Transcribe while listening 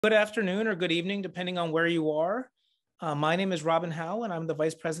Good afternoon or good evening, depending on where you are. My name is Robin Howe, and I'm the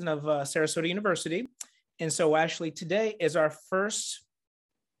Vice President of Sarasota University. And so actually today is our first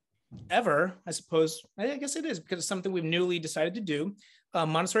ever, I suppose, I guess it is because it's something we've newly decided to do,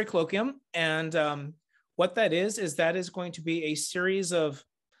 Montessori Colloquium. And what that is that is going to be a series of,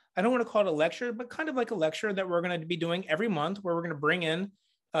 I don't want to call it a lecture, but kind of like a lecture that we're going to be doing every month, where we're going to bring in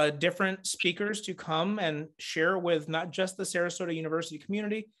different speakers to come and share with not just the Sarasota University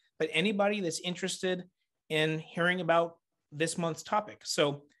community, but anybody that's interested in hearing about this month's topic.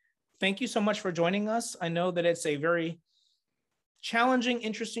 So thank you so much for joining us. I know that it's a very challenging,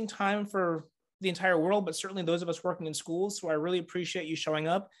 interesting time for the entire world, but certainly those of us working in schools. So I really appreciate you showing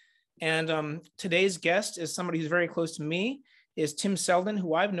up. And today's guest is somebody who's very close to me, is Tim Seldin,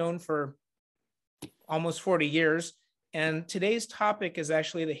 who I've known for almost 40 years. And today's topic is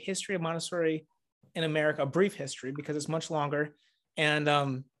actually the history of Montessori in America, a brief history because it's much longer.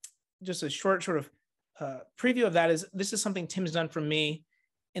 And just a short sort of preview of that is this is something Tim's done for me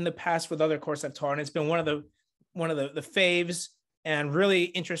in the past with other courses I've taught. And it's been one of the faves and really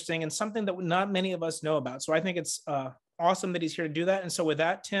interesting and something that not many of us know about. So I think it's awesome that he's here to do that. And so with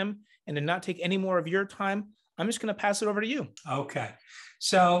that, Tim, and to not take any more of your time, I'm just going to pass it over to you. Okay.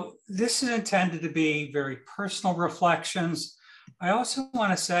 So this is intended to be very personal reflections. I also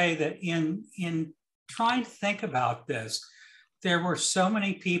want to say that in trying to think about this, there were so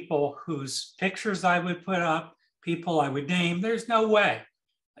many people whose pictures I would put up, people I would name. There's no way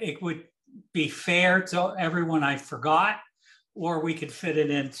it would be fair to everyone I forgot, or we could fit it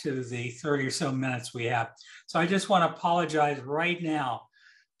into the 30 or so minutes we have. So I just want to apologize right now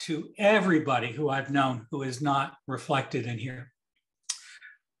to everybody who I've known who is not reflected in here.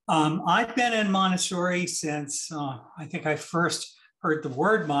 I've been in Montessori since I think I first heard the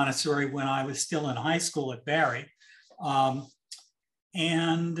word Montessori when I was still in high school at Barry. I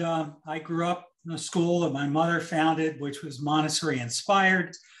grew up in a school that my mother founded, which was Montessori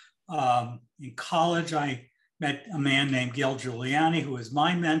inspired. In college, I met a man named Gil Giuliani, who was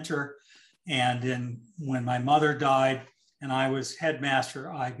my mentor. And when my mother died and I was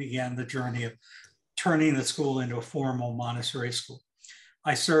headmaster, I began the journey of turning the school into a formal Montessori school.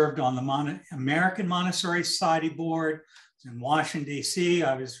 I served on the American Montessori Society board in Washington, D.C.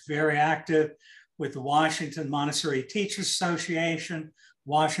 I was very active with the Washington Montessori Teachers Association,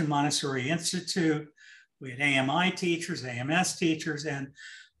 Washington Montessori Institute. We had AMI teachers, AMS teachers, and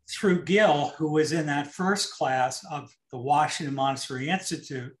through Gil, who was in that first class of the Washington Montessori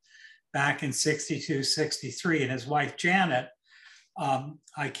Institute back in 62, 63, and his wife, Janet,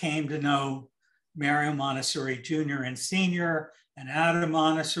 I came to know Mario Montessori Jr. and Sr., and Adam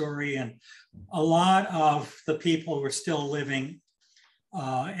Montessori, and a lot of the people who were still living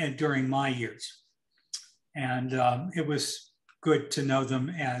and during my years. And it was good to know them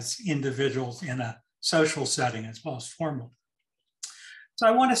as individuals in a social setting as well as formal. So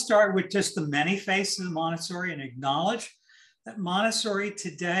I want to start with just the many faces of Montessori and acknowledge that Montessori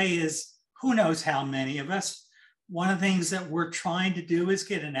today is who knows how many of us. One of the things that we're trying to do is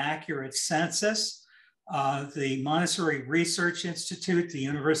get an accurate census. The Montessori Research Institute, the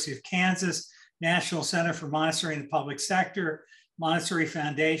University of Kansas, National Center for Montessori in the Public Sector, Montessori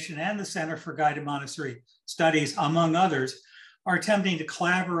Foundation, and the Center for Guided Montessori Studies, among others, are attempting to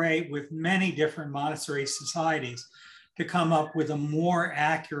collaborate with many different Montessori societies to come up with a more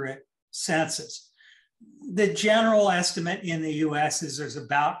accurate census. The general estimate in the US is there's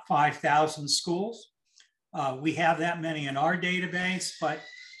about 5,000 schools. We have that many in our database, but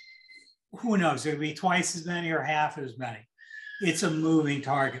who knows, it'll be twice as many or half as many. It's a moving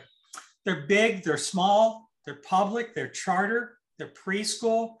target. They're big, they're small, they're public, they're charter, they're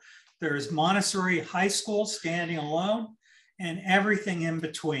preschool, there's Montessori high school standing alone, and everything in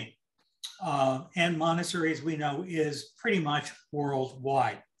between. And Montessori, as we know, is pretty much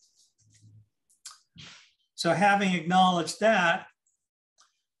worldwide. So having acknowledged that,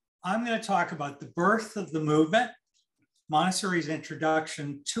 I'm going to talk about the birth of the movement, Montessori's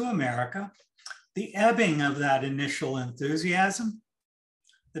introduction to America, the ebbing of that initial enthusiasm,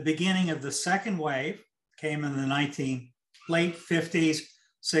 the beginning of the second wave came in the late 50s,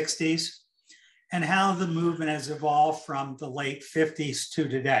 60s, and how the movement has evolved from the late 50s to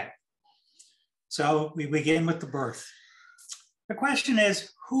today. So we begin with the birth. The question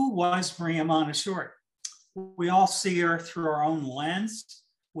is, who was Maria Montessori? We all see her through our own lens.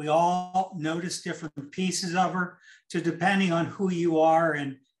 We all notice different pieces of her. So depending on who you are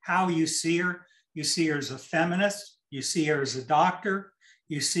and how you see her as a feminist, you see her as a doctor,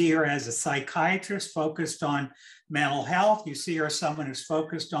 you see her as a psychiatrist focused on mental health, you see her as someone who's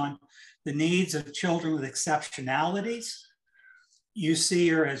focused on the needs of children with exceptionalities. You see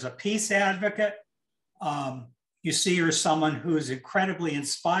her as a peace advocate. You see her as someone who is incredibly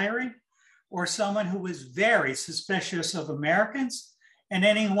inspiring, or someone who was very suspicious of Americans and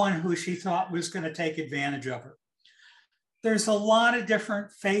anyone who she thought was going to take advantage of her. There's a lot of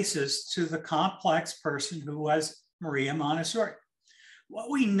different faces to the complex person who was Maria Montessori. What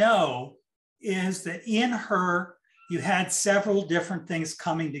we know is that in her, you had several different things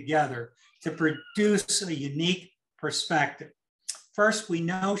coming together to produce a unique perspective. First, we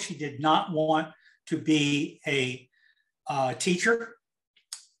know she did not want to be a teacher.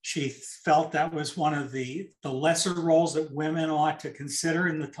 She felt that was one of the lesser roles that women ought to consider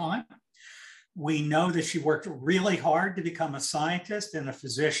in the time. We know that she worked really hard to become a scientist and a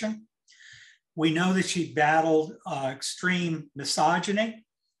physician. We know that she battled extreme misogyny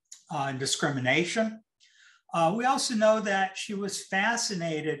and discrimination. We also know that she was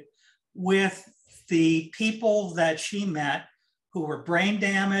fascinated with the people that she met who were brain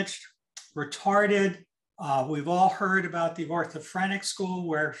damaged, retarded. We've all heard about the orthophrenic school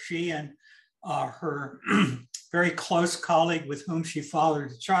where she and her very close colleague with whom she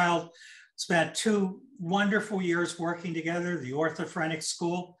fathered a child spent 2 wonderful years working together, the orthophrenic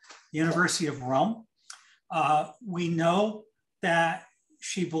school, University of Rome. We know that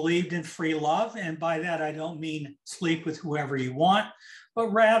she believed in free love, and by that I don't mean sleep with whoever you want, but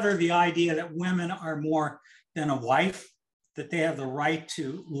rather the idea that women are more than a wife, that they have the right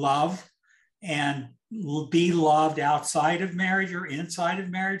to love and be loved outside of marriage or inside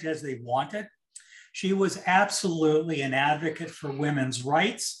of marriage as they wanted. She was absolutely an advocate for women's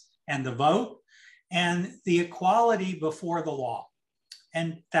rights and the vote and the equality before the law.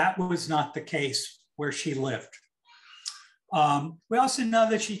 And that was not the case where she lived. We also know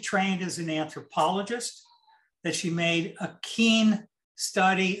that she trained as an anthropologist, that she made a keen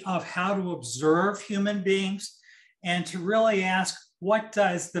study of how to observe human beings and to really ask, what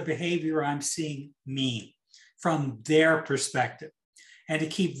does the behavior I'm seeing mean from their perspective? And to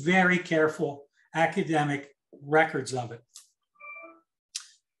keep very careful academic records of it.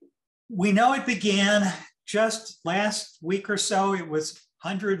 We know it began just last week or so. It was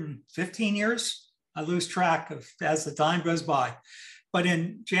 115 years. I lose track of as the time goes by. But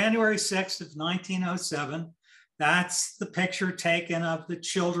in January 6th of 1907, that's the picture taken of the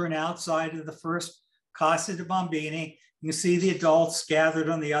children outside of the first Casa de Bambini. You can see the adults gathered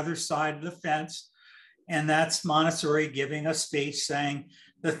on the other side of the fence. And that's Montessori giving a speech saying,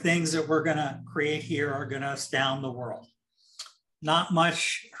 the things that we're going to create here are going to astound the world. Not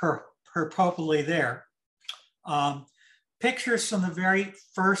much hyperbole there. Pictures from the very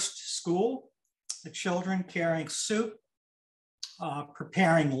first school, the children carrying soup,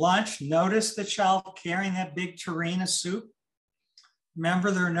 preparing lunch. Notice the child carrying that big tureen of soup.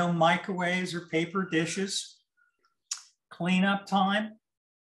 Remember, there are no microwaves or paper dishes. Cleanup time.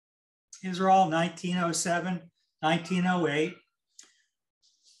 These are all 1907, 1908.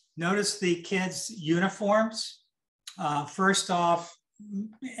 Notice the kids' uniforms. First off,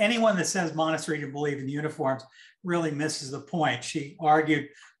 anyone that says Montessori didn't believe in uniforms really misses the point. She argued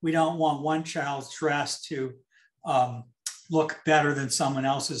we don't want one child's dress to look better than someone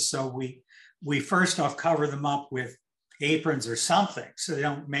else's, so we first off cover them up with aprons or something so they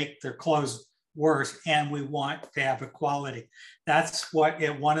don't make their clothes worse, and we want to have equality. That's what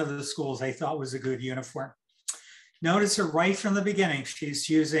at one of the schools they thought was a good uniform. Notice her right from the beginning, she's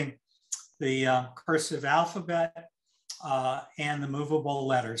using the cursive alphabet and the movable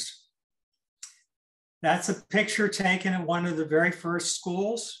letters. That's a picture taken at one of the very first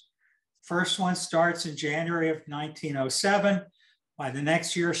schools. First one starts in January of 1907. By the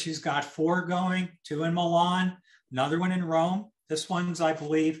next year, she's got 4 going, 2 in Milan, another one in Rome. This one's, I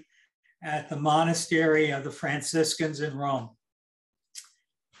believe, at the monastery of the Franciscans in Rome.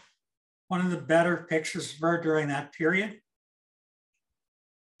 One of the better pictures of her during that period.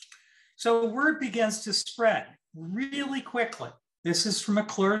 So word begins to spread really quickly. This is from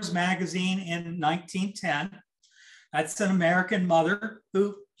McClure's magazine in 1910. That's an American mother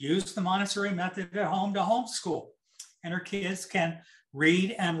who used the Montessori method at home to homeschool. And her kids can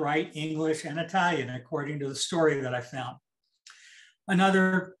read and write English and Italian, according to the story that I found.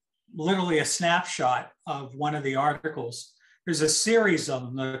 Another, literally a snapshot of one of the articles. There's a series of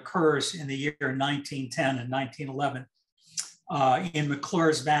them that occurs in the year 1910 and 1911 in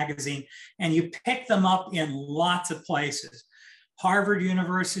McClure's magazine, and you pick them up in lots of places. Harvard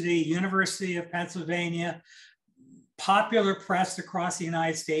University, University of Pennsylvania, popular press across the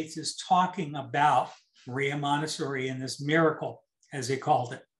United States is talking about Maria Montessori and this miracle, as they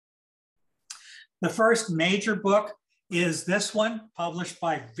called it. The first major book is this one, published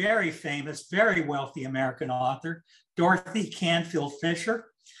by very famous, very wealthy American author, Dorothy Canfield Fisher.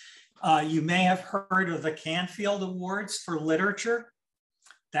 You may have heard of the Canfield Awards for Literature.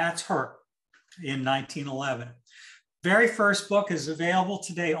 That's her in 1911. Very first book is available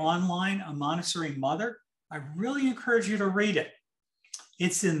today online, A Montessori Mother. I really encourage you to read it.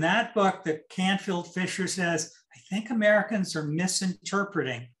 It's in that book that Canfield Fisher says, I think Americans are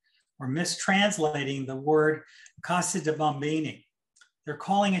misinterpreting or mistranslating the word casa di bambini. They're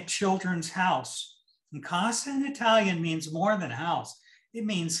calling it children's house. And casa in Italian means more than house. It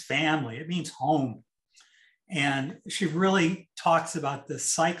means family, it means home. And she really talks about the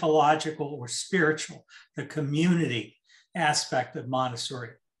psychological or spiritual, the community aspect of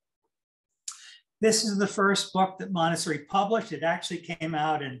Montessori. This is the first book that Montessori published. It actually came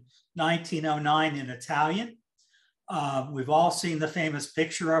out in 1909 in Italian. We've all seen the famous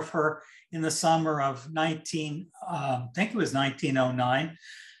picture of her in the summer of 1909,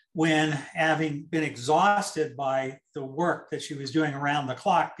 when, having been exhausted by the work that she was doing around the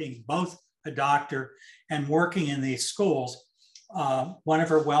clock, being both a doctor and working in these schools, one of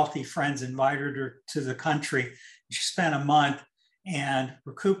her wealthy friends invited her to the country. She spent a month and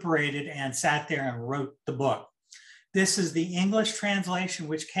recuperated and sat there and wrote the book. This is the English translation,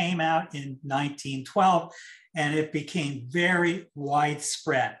 which came out in 1912, and it became very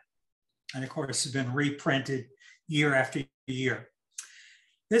widespread. And of course, has been reprinted year after year.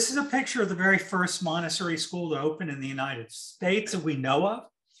 This is a picture of the very first Montessori school to open in the United States that we know of.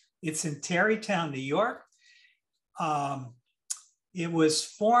 It's in Tarrytown, New York. It was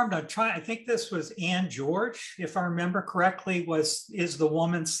formed, I think this was Ann George, if I remember correctly, is the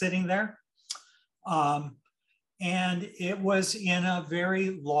woman sitting there. And it was in a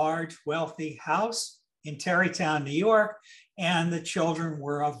very large, wealthy house in Tarrytown, New York, and the children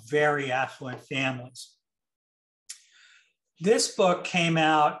were of very affluent families. This book came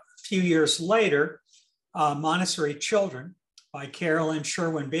out a few years later, Montessori Children, by Carolyn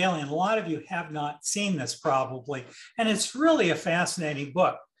Sherwin Bailey. And a lot of you have not seen this probably. And it's really a fascinating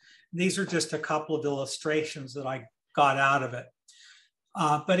book. These are just a couple of illustrations that I got out of it.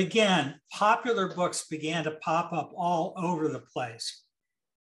 But again, popular books began to pop up all over the place.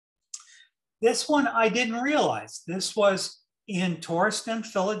 This one I didn't realize. This was in Torreston,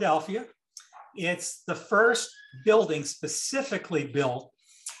 Philadelphia. It's the first building specifically built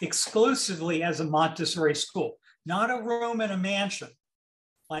exclusively as a Montessori school, not a room in a mansion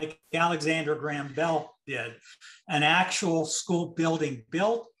like Alexander Graham Bell did, an actual school building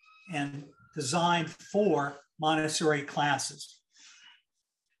built and designed for Montessori classes.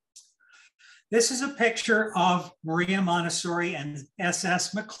 This is a picture of Maria Montessori and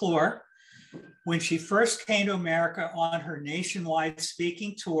S.S. McClure when she first came to America on her nationwide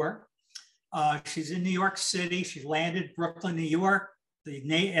speaking tour. She's in New York City. She landed Brooklyn, New York,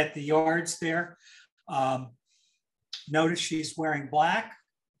 at the yards there. Notice she's wearing black.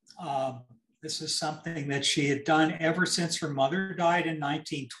 This is something that she had done ever since her mother died in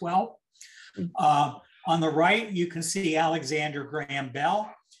 1912. On the right, you can see Alexander Graham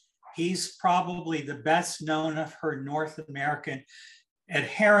Bell. He's probably the best known of her North American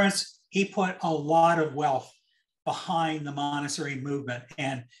adherents. He put a lot of wealth behind the Montessori movement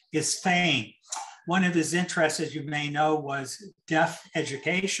and his fame. One of his interests, as you may know, was deaf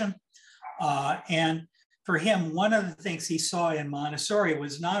education. And for him, one of the things he saw in Montessori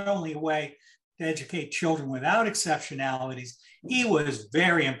was not only a way to educate children without exceptionalities, he was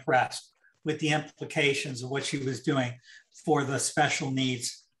very impressed with the implications of what she was doing for the special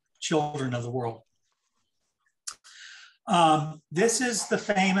needs children of the world. This is the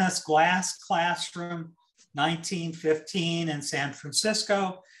famous glass classroom, 1915 in San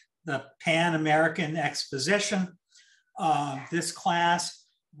Francisco, the Pan American Exposition. This class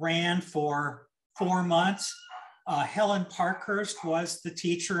ran for 4 months. Helen Parkhurst was the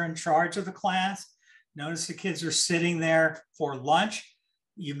teacher in charge of the class. Notice the kids are sitting there for lunch.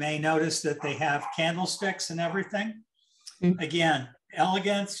 You may notice that they have candlesticks and everything. Again,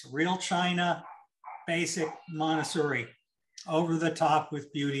 elegance, real china, basic Montessori, over the top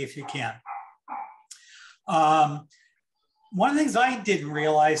with beauty if you can. One of the things I didn't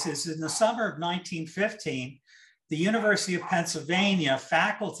realize is in the summer of 1915, the University of Pennsylvania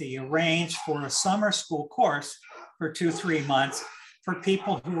faculty arranged for a summer school course for 2-3 months for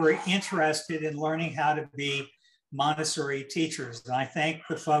people who were interested in learning how to be Montessori teachers. And I thank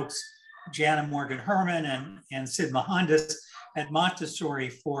the folks, Jana Morgan Herman and Sid Mohandas at Montessori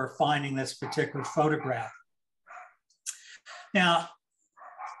for finding this particular photograph. Now,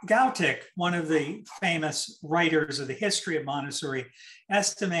 Gautic, one of the famous writers of the history of Montessori,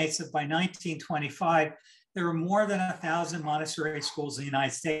 estimates that by 1925, there were more than 1,000 Montessori schools in the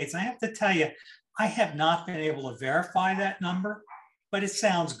United States. I have to tell you, I have not been able to verify that number, but it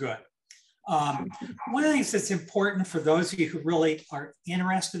sounds good. One of the things that's important for those of you who really are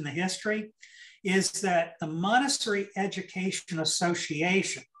interested in the history is that the Montessori Education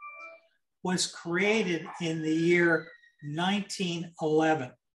Association was created in the year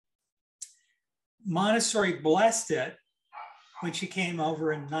 1911. Montessori blessed it when she came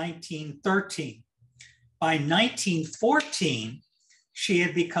over in 1913. By 1914, she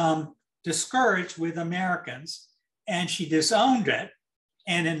had become discouraged with Americans and she disowned it.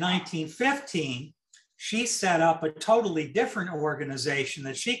 And in 1915, she set up a totally different organization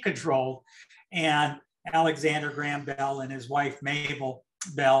that she controlled, and Alexander Graham Bell and his wife Mabel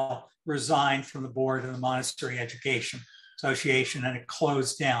Bell resigned from the board of the Montessori Education Association, and it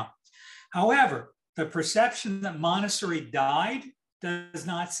closed down. However, the perception that Montessori died does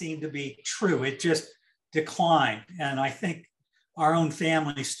not seem to be true. It just declined. And I think our own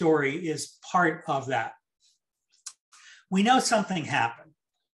family story is part of that. We know something happened.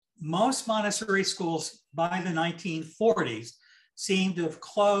 Most Montessori schools by the 1940s seem to have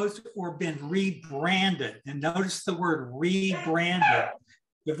closed or been rebranded. And notice the word rebranded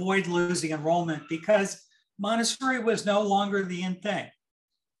to avoid losing enrollment, because Montessori was no longer the in thing.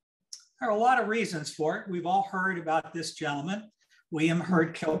 There are a lot of reasons for it. We've all heard about this gentleman, William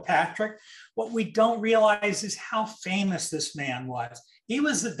Hurd Kilpatrick. What we don't realize is how famous this man was. He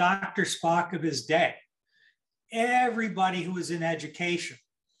was the Dr. Spock of his day. Everybody who was in education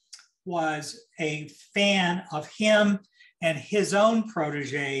was a fan of him and his own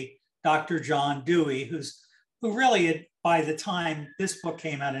protege, Dr. John Dewey, who really had, by the time this book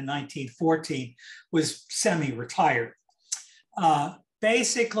came out in 1914, was semi-retired.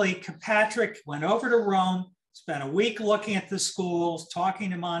 Basically, Kilpatrick went over to Rome, spent a week looking at the schools, talking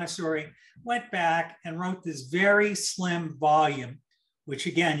to Montessori, went back and wrote this very slim volume, which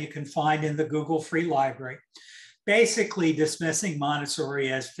again, you can find in the Google Free Library, basically dismissing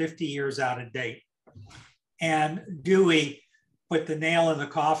Montessori as 50 years out of date. And Dewey put the nail in the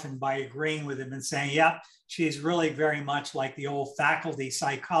coffin by agreeing with him and saying, yep, she's really very much like the old faculty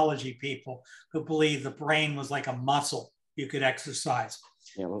psychology people who believed the brain was like a muscle you could exercise.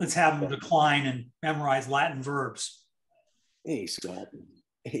 Yeah, well, let's have them decline and memorize Latin verbs. Hey, Scott.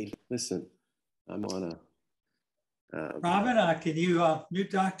 Hey, listen, I'm on a... Robin, can you mute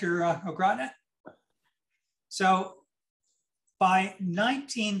Dr. O'Grotnet? So by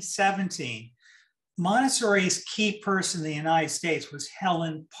 1917, Montessori's key person in the United States was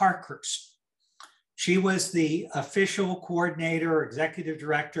Helen Parkhurst. She was the official coordinator, executive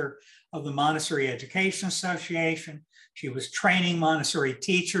director of the Montessori Education Association. She was training Montessori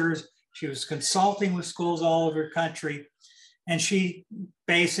teachers. She was consulting with schools all over the country. And she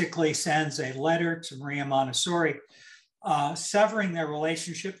basically sends a letter to Maria Montessori, severing their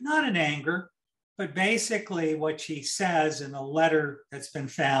relationship, not in anger, but basically what she says in a letter that's been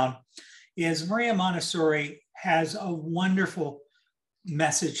found is Maria Montessori has a wonderful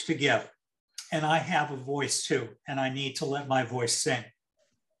message to give. And I have a voice too, and I need to let my voice sing.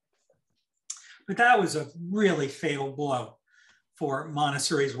 But that was a really fatal blow for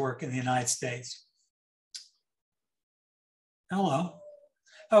Montessori's work in the United States. Hello.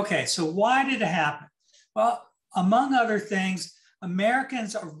 Okay, so why did it happen? Well, among other things,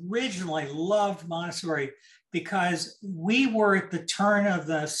 Americans originally loved Montessori because we were at the turn of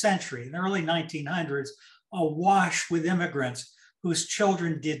the century, in the early 1900s, awash with immigrants whose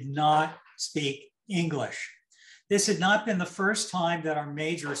children did not speak English. This had not been the first time that our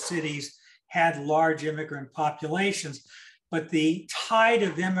major cities had large immigrant populations, but the tide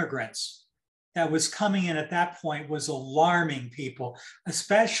of immigrants that was coming in at that point was alarming people,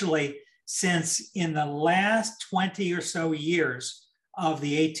 especially since in the last 20 or so years of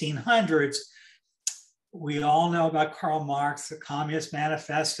the 1800s, we all know about Karl Marx, the Communist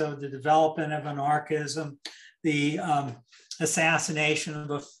Manifesto, the development of anarchism, the assassination of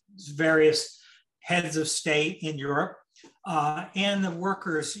the various heads of state in Europe, and the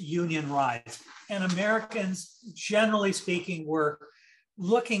workers' union rise. And Americans, generally speaking, were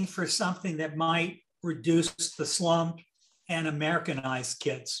looking for something that might reduce the slum and Americanize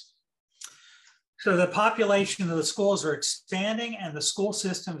kids. So the population of the schools are expanding and the school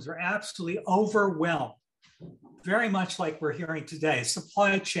systems are absolutely overwhelmed, very much like we're hearing today.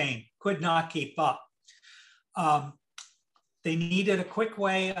 Supply chain could not keep up. They needed a quick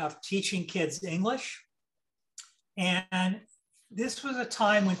way of teaching kids English. And this was a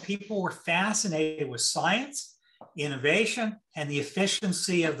time when people were fascinated with science, innovation, and the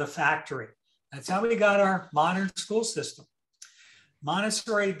efficiency of the factory. That's how we got our modern school system.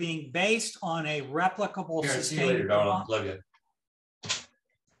 Montessori being based on a replicable, See you later, darling. Love you.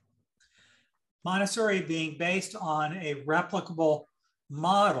 Montessori being based on a replicable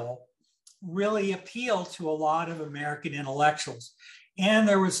model really appealed to a lot of American intellectuals. And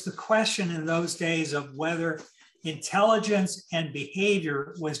there was the question in those days of whether intelligence and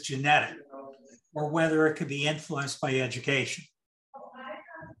behavior was genetic or whether it could be influenced by education.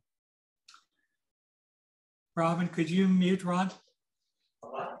 Robin, could you mute Ron?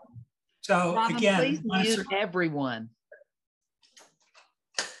 So Robin, again, please mute everyone.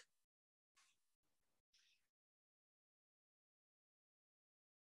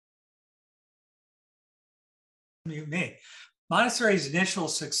 Mute me. Montessori's initial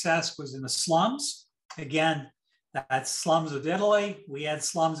success was in the slums. Again, that's slums of Italy. We had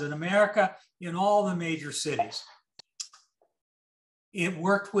slums in America, in all the major cities. It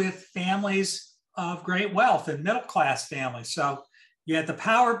worked with families of great wealth and middle-class families. So you had the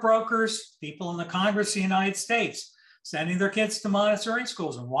power brokers, people in the Congress of the United States, sending their kids to Montessori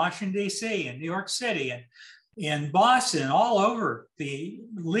schools in Washington, D.C., and New York City, and in Boston, all over, the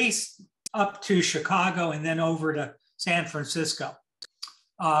least up to Chicago and then over to San Francisco.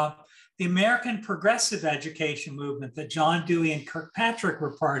 The American progressive education movement that John Dewey and Kirkpatrick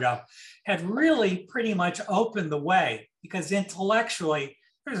were part of had really pretty much opened the way, because intellectually,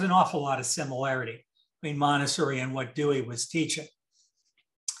 there's an awful lot of similarity between Montessori and what Dewey was teaching.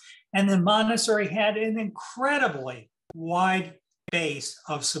 And then Montessori had an incredibly wide base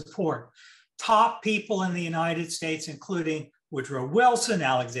of support. Top people in the United States, including Woodrow Wilson,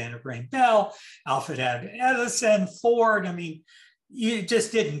 Alexander Graham Bell, Alfred Edison, Ford. I mean, you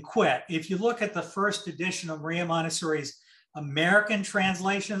just didn't quit. If you look at the first edition of Maria Montessori's American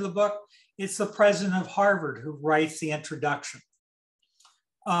translation of the book, it's the president of Harvard who writes the introduction.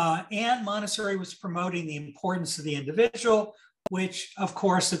 And Montessori was promoting the importance of the individual, which of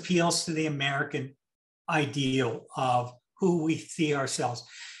course appeals to the American ideal of who we see ourselves.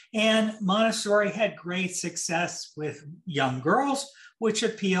 And Montessori had great success with young girls, which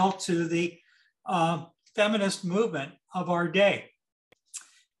appealed to the feminist movement of our day.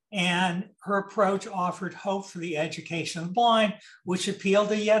 And her approach offered hope for the education of the blind, which appealed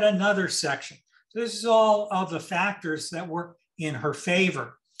to yet another section. So this is all of the factors that were in her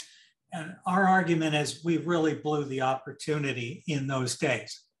favor. And our argument is we really blew the opportunity in those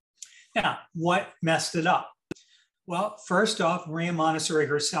days. Now, what messed it up? Well, first off, Maria Montessori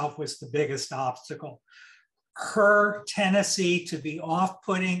herself was the biggest obstacle. Her tendency to be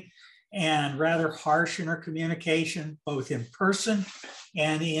off-putting and rather harsh in her communication, both in person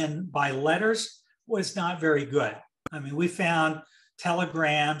and by letters, was not very good. I mean, we found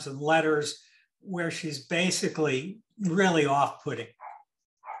telegrams and letters where she's basically really off-putting.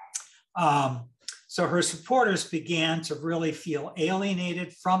 So her supporters began to really feel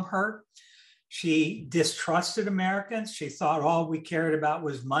alienated from her. She distrusted Americans. She thought all we cared about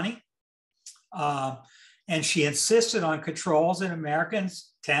was money. And she insisted on controls, and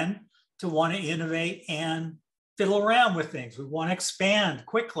Americans tend to want to innovate and fiddle around with things. We want to expand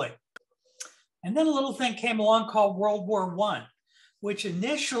quickly. And then a little thing came along called World War I, which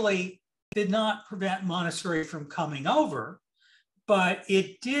initially did not prevent Montessori from coming over, but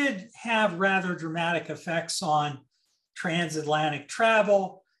it did have rather dramatic effects on transatlantic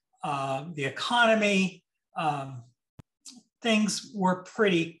travel, the economy. Things were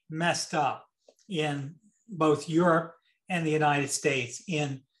pretty messed up in both Europe and the United States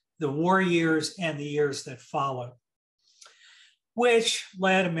in the war years and the years that followed, which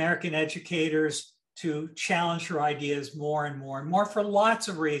led American educators to challenge her ideas more and more and more for lots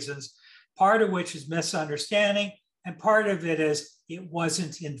of reasons, part of which is misunderstanding, and part of it is it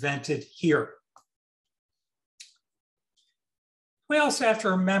wasn't invented here. We also have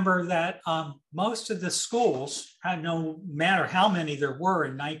to remember that most of the schools, no matter how many there were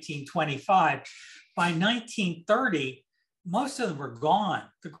in 1925, by 1930, most of them were gone.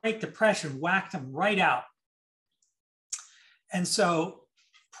 The Great Depression whacked them right out. And so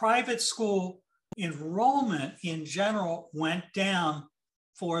private school enrollment in general went down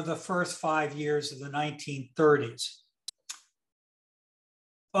for the first 5 years of the 1930s.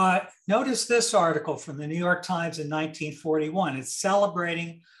 But notice this article from the New York Times in 1941. It's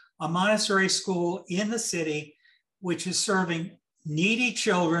celebrating a Montessori school in the city, which is serving needy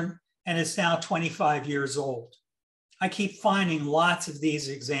children, and is now 25 years old. I keep finding lots of these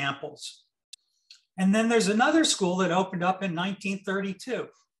examples. And then there's another school that opened up in 1932.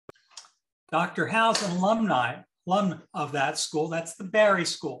 Dr. Howe's an alum of that school. That's the Barry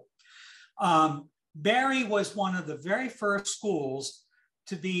School. Barry was one of the very first schools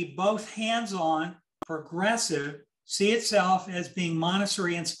to be both hands-on, progressive, see itself as being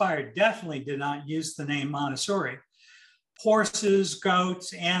Montessori inspired, definitely did not use the name Montessori, horses,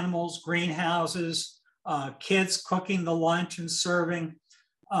 goats, animals, greenhouses, kids cooking the lunch and serving,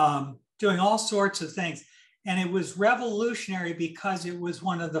 doing all sorts of things. And it was revolutionary because it was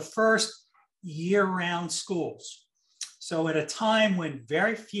one of the first year-round schools. So at a time when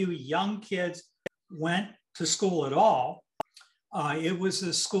very few young kids went to school at all, it was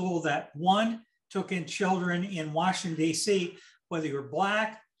a school that, one, took in children in Washington, D.C., whether you were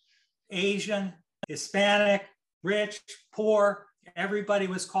Black, Asian, Hispanic, rich, poor, everybody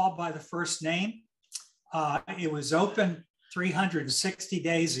was called by the first name. It was open 360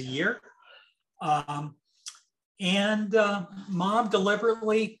 days a year. Mom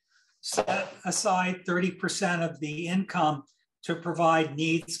deliberately set aside 30% of the income to provide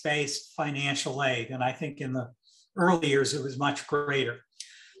needs-based financial aid. And I think in the early years, it was much greater.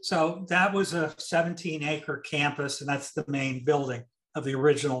 So that was a 17-acre campus, and that's the main building of the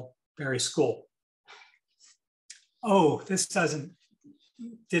original Berry School. Oh, this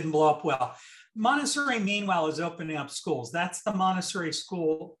didn't blow up well. Montessori, meanwhile, is opening up schools. That's the Montessori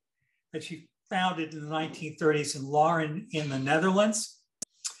school that she founded in the 1930s in Laren in the Netherlands.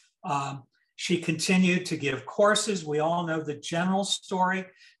 She continued to give courses. We all know the general story.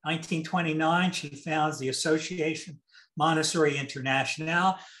 1929, she founds the Association Montessori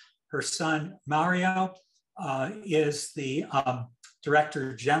Internationale. Her son, Mario, is the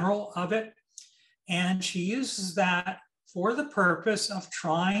director general of it. And she uses that for the purpose of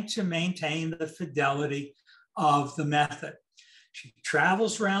trying to maintain the fidelity of the method. She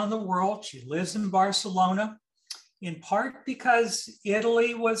travels around the world. She lives in Barcelona, in part because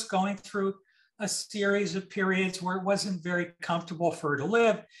Italy was going through a series of periods where it wasn't very comfortable for her to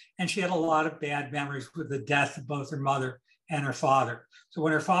live. And she had a lot of bad memories with the death of both her mother and her father. So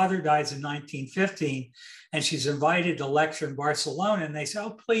when her father dies in 1915 and she's invited to lecture in Barcelona and they say,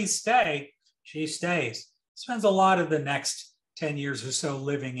 oh, please stay, she stays. Spends a lot of the next 10 years or so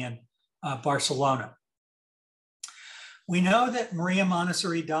living in Barcelona. We know that Maria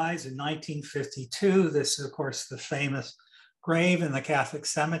Montessori dies in 1952. This is, of course, the famous grave in the Catholic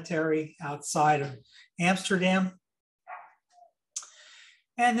cemetery outside of Amsterdam.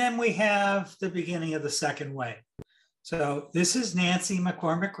 And then we have the beginning of the second wave. So this is Nancy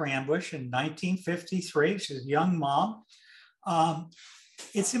McCormick Rambush in 1953. She's a young mom.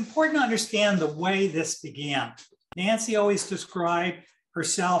 It's important to understand the way this began. Nancy always described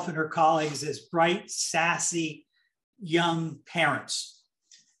herself and her colleagues as bright, sassy, young parents.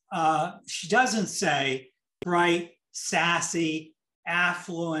 She doesn't say bright, sassy,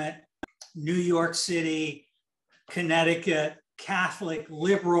 affluent, New York City, Connecticut, Catholic,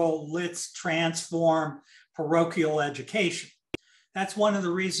 liberal, let's transform parochial education. That's one of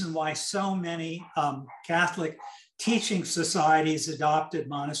the reasons why so many Catholic teaching societies adopted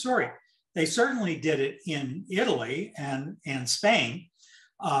Montessori. They certainly did it in Italy and Spain,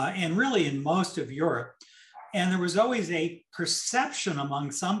 and really in most of Europe. And there was always a perception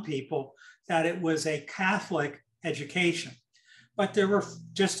among some people that it was a Catholic education. But there were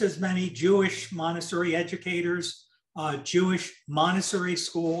just as many Jewish Montessori educators, Jewish Montessori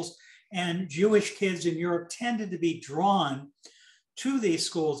schools, and Jewish kids in Europe tended to be drawn to these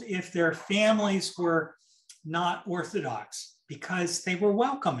schools if their families were not Orthodox, because they were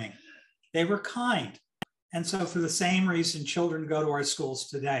welcoming, they were kind. And so for the same reason, children go to our schools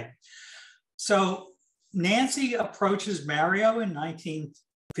today. So Nancy approaches Mario in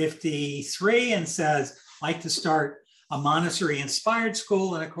 1953 and says, I'd like to start a Montessori-inspired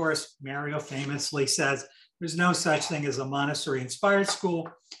school. And of course, Mario famously says, there's no such thing as a Montessori-inspired school.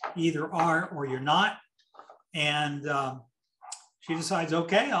 You either are or you're not. And she decides,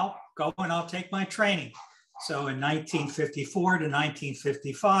 okay, I'll go and I'll take my training. So in 1954 to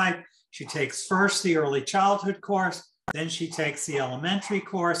 1955, she takes first the early childhood course, then she takes the elementary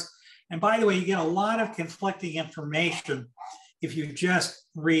course. And by the way, you get a lot of conflicting information if you just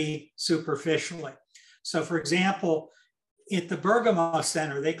read superficially. So for example, at the Bergamo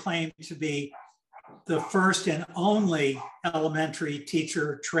Center, they claim to be the first and only elementary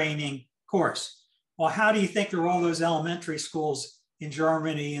teacher training course. Well, how do you think there were all those elementary schools in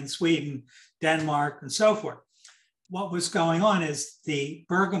Germany and Sweden, Denmark, and so forth? What was going on is the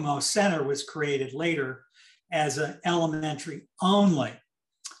Bergamo Center was created later as an elementary only.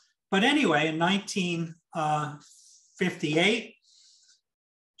 But anyway, in 1958,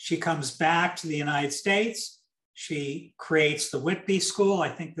 she comes back to the United States. She creates the Whitby School. I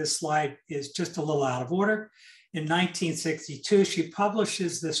think this slide is just a little out of order. In 1962, she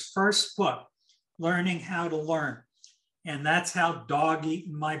publishes this first book, Learning How to Learn. And that's how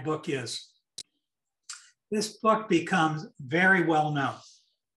dog-eaten my book is. This book becomes very well known.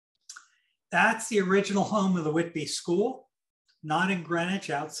 That's the original home of the Whitby School. not in Greenwich,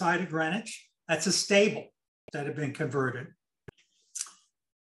 outside of Greenwich. That's a stable that had been converted.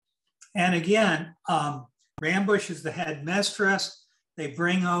 And again, Rambusch is the headmistress. They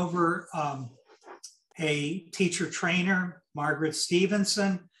bring over a teacher trainer, Margaret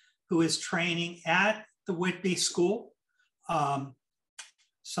Stevenson, who is training at the Whitby School.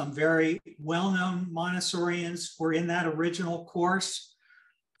 Some very well-known Montessorians were in that original course,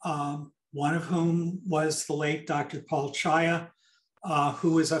 one of whom was the late Dr. Paul Chaya,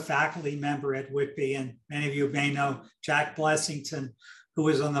 who was a faculty member at Whitby. And many of you may know Jack Blessington, who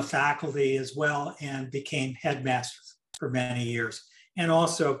was on the faculty as well and became headmaster for many years. And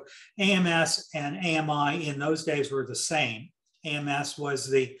also AMS and AMI in those days were the same. AMS was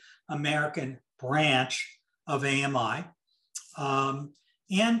the American branch of AMI.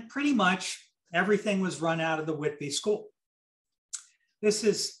 And pretty much everything was run out of the Whitby School. This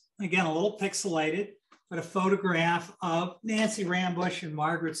is, again, a little pixelated, but a photograph of Nancy Rambusch and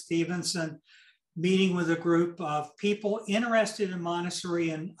Margaret Stevenson meeting with a group of people interested in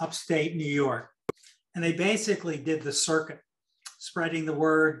Montessori in upstate New York. And they basically did the circuit, spreading the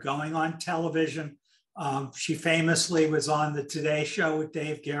word, going on television. She famously was on the Today Show with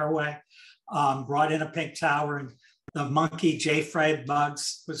Dave Garroway, brought in a pink tower, and the monkey J. Fred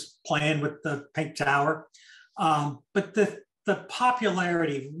Muggs was playing with the pink tower. But the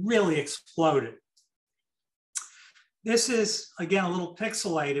popularity really exploded. This is, again, a little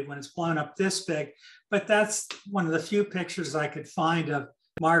pixelated when it's blown up this big, but that's one of the few pictures I could find of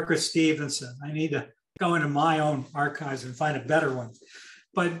Margaret Stevenson. I need to go into my own archives and find a better one.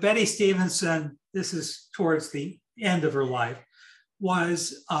 But Betty Stevenson, this is towards the end of her life,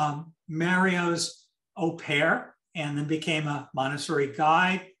 was Mario's au pair and then became a Montessori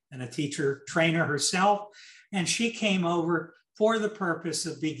guide and a teacher trainer herself. And she came over for the purpose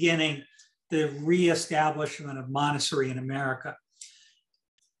of beginning the reestablishment of Montessori in America.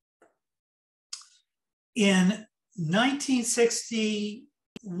 In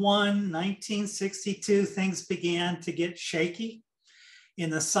 1961, 1962, things began to get shaky. In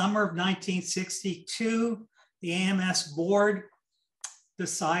the summer of 1962, the AMS board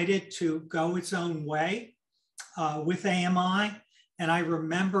decided to go its own way with AMI. And I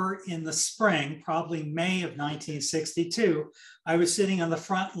remember in the spring, probably May of 1962, I was sitting on the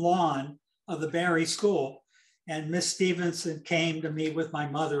front lawn of the Barry School, and Miss Stevenson came to me with my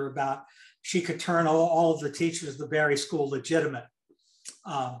mother about she could turn all of the teachers of the Barry School legitimate.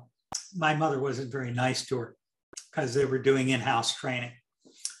 My mother wasn't very nice to her because they were doing in-house training.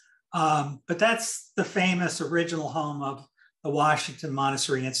 But that's the famous original home of the Washington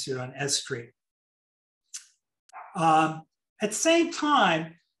Montessori Institute on S Street. At the same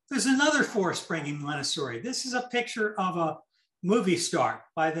time, there's another force bringing Montessori. This is a picture of a movie star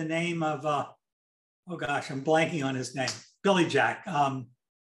by the name of, oh gosh, I'm blanking on his name, Billy Jack.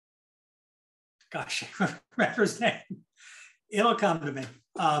 Gosh, I don't remember his name. It'll come to me.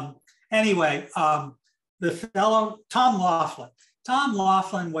 Anyway, the fellow, Tom Laughlin. Tom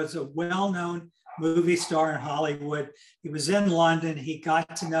Laughlin was a well-known movie star in Hollywood. He was in London. He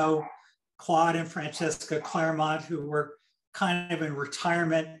got to know Claude and Francesca Claremont, who were kind of in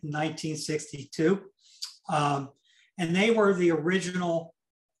retirement in 1962. And they were the original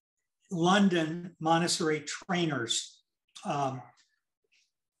London Montessori trainers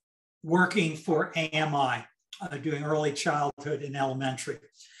working for AMI, doing early childhood and elementary.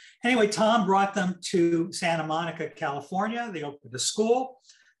 Anyway, Tom brought them to Santa Monica, California. They opened a school.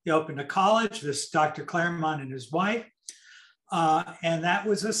 They opened a college. This is Dr. Claremont and his wife. And that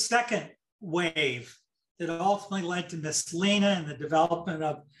was a second wave that ultimately led to Miss Lena and the development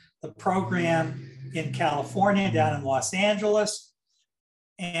of the program in California, down in Los Angeles.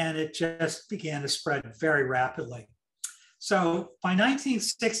 And it just began to spread very rapidly. So by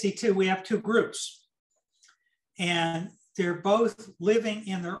 1962, we have two groups. And they're both living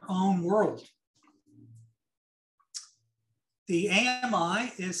in their own world. The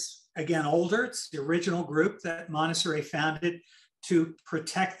AMI is, again, older. It's the original group that Montessori founded to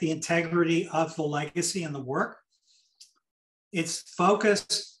protect the integrity of the legacy and the work. Its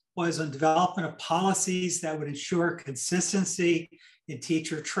focus was on development of policies that would ensure consistency in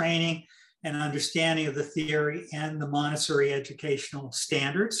teacher training and understanding of the theory and the Montessori educational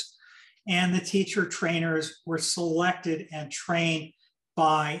standards. And the teacher trainers were selected and trained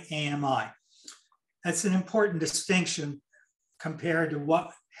by AMI. That's an important distinction compared to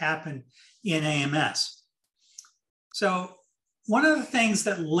what happened in AMS. So one of the things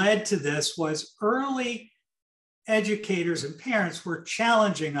that led to this was early educators and parents were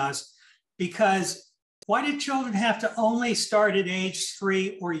challenging us because why did children have to only start at age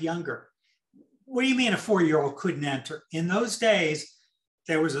 3 or younger? what do you mean a 4-year-old couldn't enter? In those days,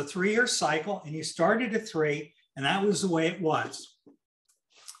 there was a 3-year cycle and you started at 3 and that was the way it was.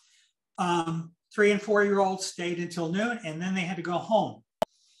 3 and 4-year-olds stayed until noon and then they had to go home.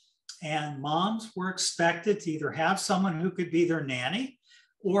 And moms were expected to either have someone who could be their nanny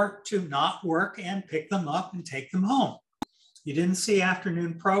or to not work and pick them up and take them home. You didn't see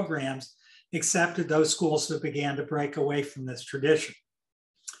afternoon programs except at those schools that began to break away from this tradition.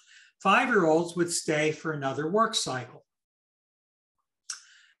 5-year-olds would stay for another work cycle.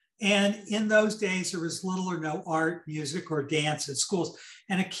 And in those days, there was little or no art, music, or dance in schools.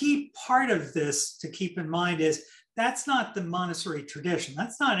 And a key part of this to keep in mind is that's not the Montessori tradition.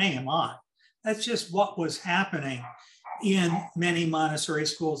 That's not AMI. That's just what was happening in many Montessori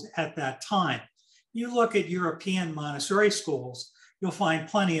schools at that time. You look at European Montessori schools, you'll find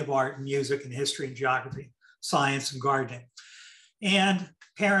plenty of art and music and history and geography, science and gardening. And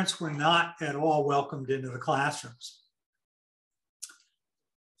parents were not at all welcomed into the classrooms.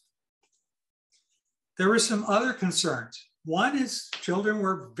 There were some other concerns. One is children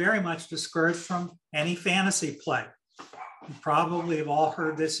were very much discouraged from any fantasy play. You probably have all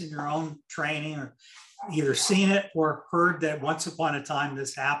heard this in your own training or either seen it or heard that once upon a time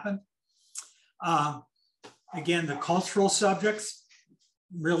this happened. Again, the cultural subjects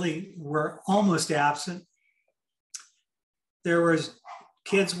really were almost absent.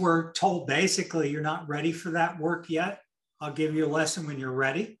 Kids were told basically, you're not ready for that work yet. I'll give you a lesson when you're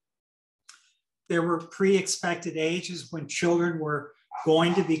ready. There were pre-expected ages when children were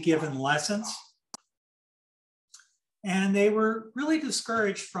going to be given lessons. And they were really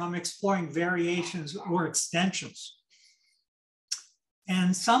discouraged from exploring variations or extensions.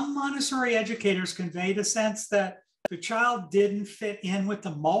 And some Montessori educators conveyed a sense that if a child didn't fit in with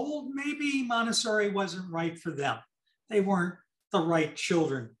the mold, maybe Montessori wasn't right for them. They weren't the right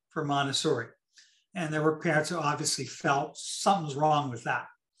children for Montessori. And there were parents who obviously felt something's wrong with that.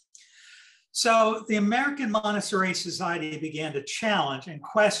 So the American Montessori Society began to challenge and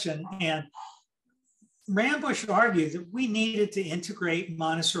question, and Rambusch argued that we needed to integrate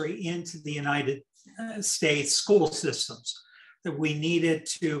Montessori into the United States school systems, that we needed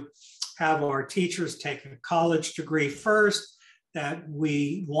to have our teachers take a college degree first, that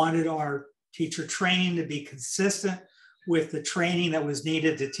we wanted our teacher training to be consistent with the training that was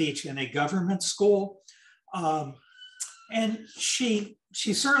needed to teach in a government school. And she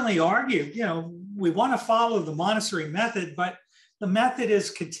certainly argued, we want to follow the Montessori method, but the method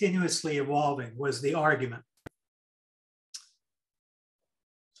is continuously evolving, was the argument.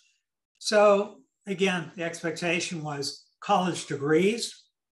 So again, the expectation was college degrees.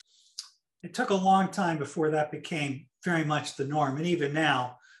 It took a long time before that became very much the norm. And even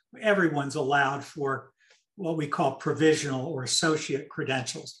now, everyone's allowed for what we call provisional or associate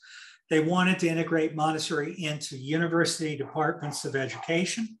credentials. They wanted to integrate Montessori into university departments of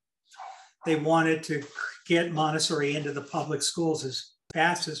education. They wanted to get Montessori into the public schools as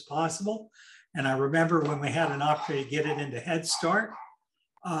fast as possible. And I remember when we had an opportunity to get it into Head Start,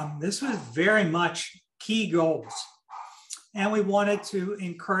 this was very much key goals. And we wanted to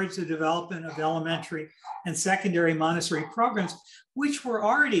encourage the development of elementary and secondary Montessori programs, which were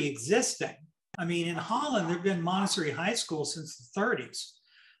already existing. I mean, in Holland, there have been Montessori high schools since the 30s.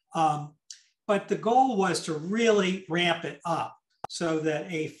 But the goal was to really ramp it up so that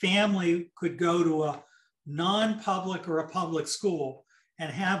a family could go to a non-public or a public school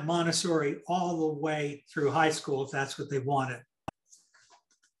and have Montessori all the way through high school if that's what they wanted.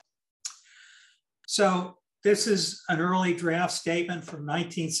 So this is an early draft statement from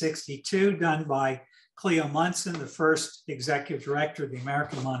 1962 done by Cleo Munson, the first executive director of the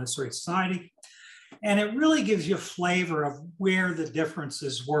American Montessori Society. And it really gives you a flavor of where the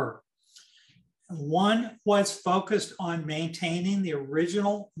differences were. One was focused on maintaining the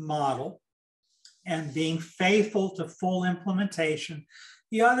original model and being faithful to full implementation.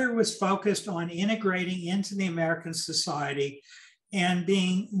 The other was focused on integrating into the American society and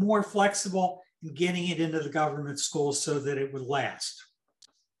being more flexible and getting it into the government schools so that it would last.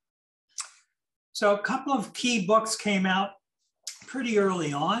 So a couple of key books came out pretty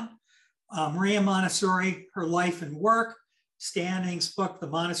early on. Maria Montessori, Her Life and Work, Standing's book, The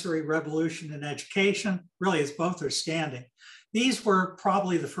Montessori Revolution in Education, really as both are standing. These were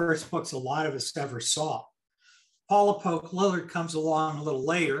probably the first books a lot of us ever saw. Paula Polk Lillard comes along a little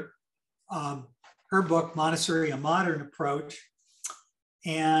later. Her book, Montessori, A Modern Approach.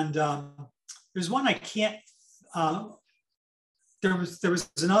 And there's one I can't, there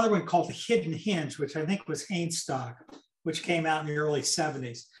was another one called The Hidden Hinge, which I think was Hainstock, which came out in the early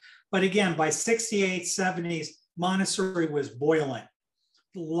 70s. But again, by 68, 70s, Montessori was boiling.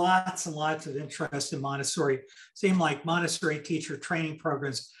 lots and lots of interest in Montessori. Seemed like Montessori teacher training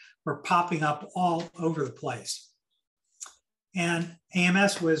programs were popping up all over the place. And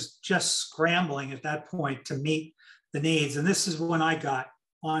AMS was just scrambling at that point to meet the needs. And this is when I got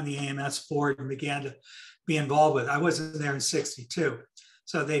on the AMS board and began to be involved with it. I wasn't there in 62.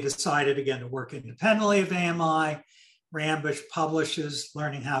 So they decided again to work independently of AMI. Rambush publishes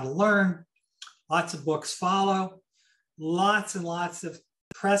Learning How to Learn. Lots of books follow. Lots and lots of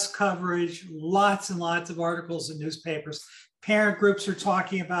press coverage, lots and lots of articles in newspapers. Parent groups are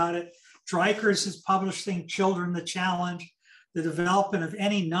talking about it. Dreikers is publishing Children the Challenge. The development of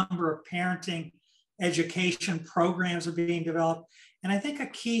any number of parenting education programs are being developed. And I think a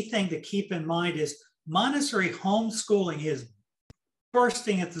key thing to keep in mind is Montessori homeschooling is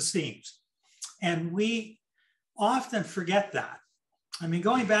bursting at the seams. And we often forget that. I mean,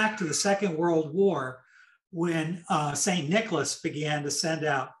 going back to the Second World War, when St. Nicholas began to send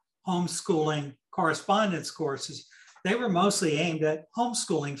out homeschooling correspondence courses, they were mostly aimed at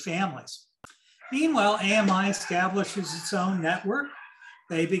homeschooling families. Meanwhile, AMI establishes its own network.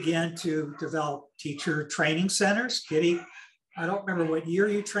 They began to develop teacher training centers. Kitty, I don't remember what year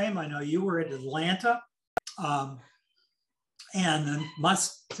you trained. I know you were at Atlanta. And then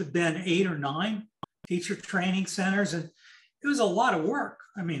must have been 8 or 9 teacher training centers. And it was a lot of work.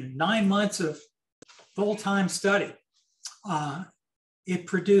 I mean, 9 months of full-time study. It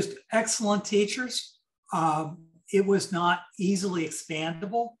produced excellent teachers. It was not easily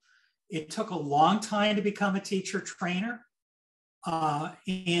expandable. It took a long time to become a teacher trainer.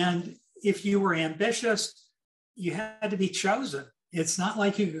 And if you were ambitious, you had to be chosen. It's not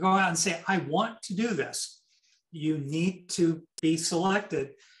like you could go out and say, I want to do this. You need to be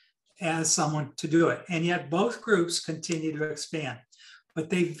selected as someone to do it. And yet both groups continue to expand, but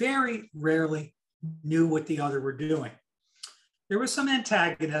they very rarely knew what the other were doing. There was some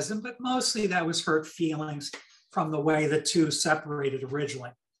antagonism, but mostly that was hurt feelings from the way the two separated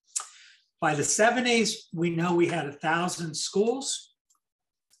originally. By the 70s, we know we had 1,000 schools.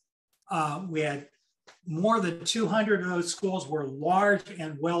 We had more than 200 of those schools were large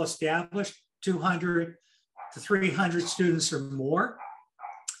and well-established, 200 to 300 students or more,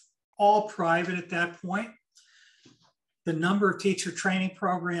 all private at that point. The number of teacher training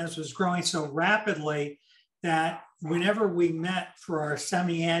programs was growing so rapidly that whenever we met for our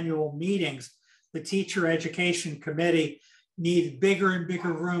semi-annual meetings, the teacher education committee needed bigger and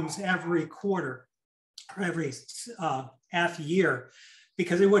bigger rooms every quarter, or every half year,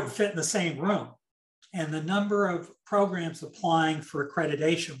 because they wouldn't fit in the same room. And the number of programs applying for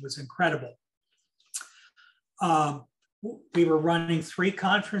accreditation was incredible. We were running 3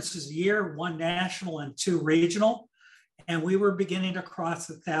 conferences a year, 1 national and 2 regional, and we were beginning to cross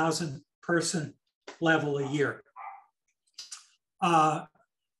the 1,000-person level a year.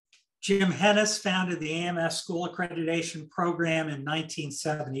 Jim Hennis founded the AMS School Accreditation Program in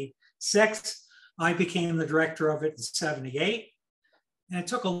 1976. I became the director of it in 78, and it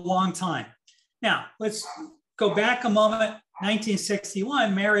took a long time. Now, let's go back a moment.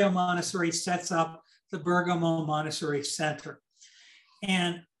 1961, Mario Montessori sets up the Bergamo Montessori Center.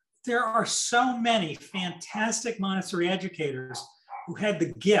 And there are so many fantastic Montessori educators who had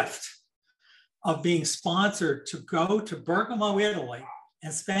the gift of being sponsored to go to Bergamo, Italy,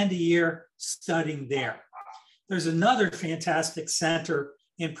 and spend a year studying there. There's another fantastic center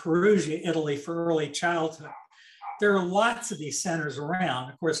in Perugia, Italy, for early childhood. There are lots of these centers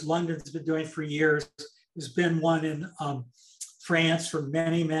around. Of course, London's been doing for years. There's been one in France for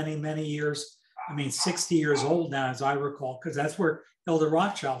many, many, many years. I mean, 60 years old now, as I recall, because that's where Hilda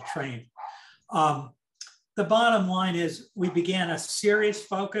Rothschild trained. The bottom line is we began a serious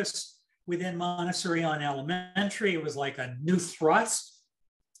focus within Montessori on elementary. It was like a new thrust.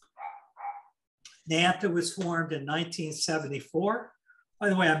 NAMTA was formed in 1974. By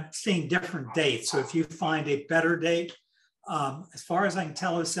the way, I'm seeing different dates. So if you find a better date, as far as I can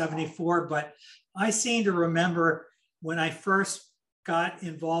tell, it's 74, but I seem to remember when I first got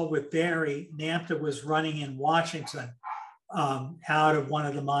involved with Barry, NAMTA was running in Washington out of one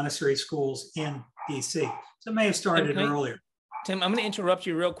of the Montessori schools in DC. So it may have started earlier. Tim, I'm going to interrupt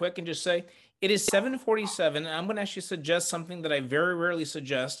you real quick and just say, it is 7:47, and I'm going to actually suggest something that I very rarely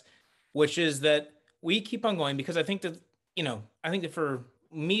suggest, which is that we keep on going, because I think that, I think that for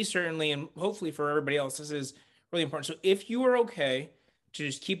me, certainly, and hopefully for everybody else, this is really important. So if you are okay to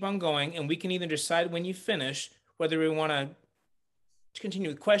just keep on going, and we can either decide when you finish, whether we want to continue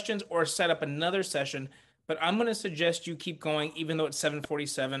with questions or set up another session, but I'm going to suggest you keep going, even though it's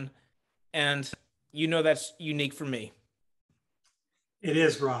 7:47, and that's unique for me. It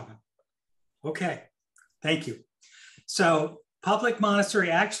is, Robin. Okay, thank you. So Public Montessori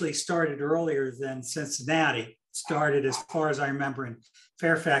actually started earlier than Cincinnati. Started, as far as I remember, in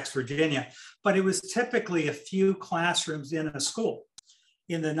Fairfax, Virginia, but it was typically a few classrooms in a school.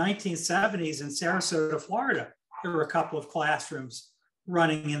 In the 1970s in Sarasota, Florida, there were a couple of classrooms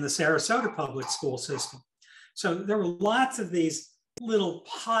running in the Sarasota public school system. So there were lots of these little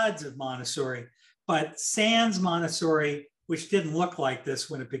pods of Montessori, but Sans Montessori, which didn't look like this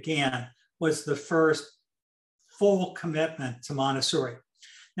when it began, was the first full commitment to Montessori.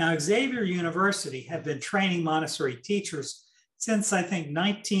 Now, Xavier University had been training Montessori teachers since, I think,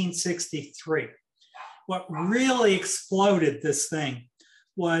 1963. What really exploded this thing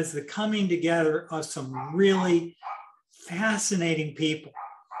was the coming together of some really fascinating people.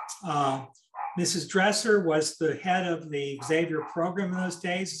 Mrs. Dresser was the head of the Xavier program in those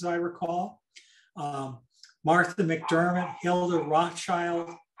days, as I recall. Martha McDermott, Hilda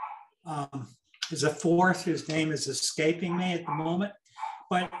Rothschild is a fourth whose name is escaping me at the moment.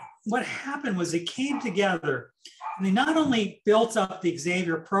 But what happened was they came together and they not only built up the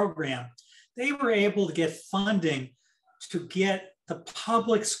Xavier program, they were able to get funding to get the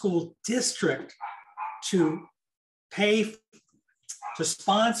public school district to pay, to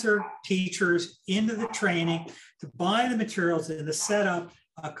sponsor teachers into the training, to buy the materials, and to set up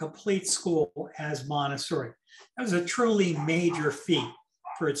a complete school as Montessori. That was a truly major feat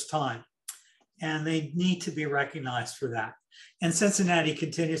for its time, and they need to be recognized for that. And Cincinnati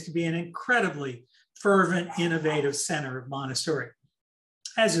continues to be an incredibly fervent, innovative center of Montessori,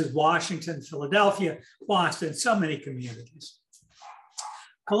 as is Washington, Philadelphia, Boston, so many communities.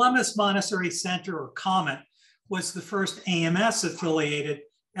 Columbus Montessori Center, or COMET, was the first AMS-affiliated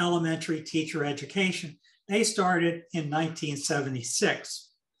elementary teacher education. They started in 1976.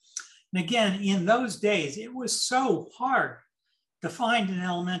 And again, in those days, it was so hard to find an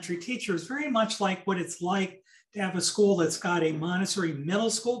elementary teacher. It's very much like what it's like to have a school that's got a Montessori middle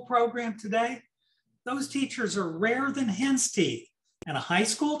school program today. Those teachers are rarer than hen's teeth. And a high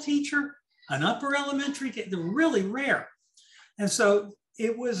school teacher, an upper elementary teacher, they're really rare. And so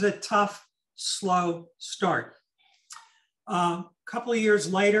it was a tough, slow start. A couple of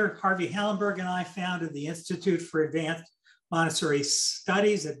years later, Harvey Hallenberg and I founded the Institute for Advanced Montessori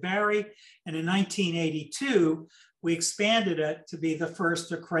Studies at Barry. And in 1982, we expanded it to be the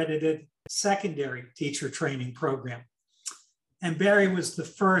first accredited secondary teacher training program. And Barry was the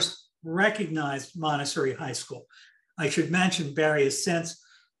first recognized Montessori high school. I should mention Barry has since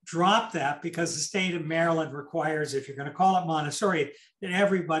dropped that because the state of Maryland requires, if you're going to call it Montessori, that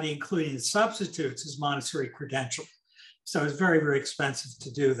everybody, including the substitutes, is Montessori credentialed. So it's very, very expensive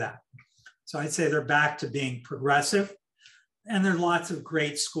to do that. So I'd say they're back to being progressive. And there are lots of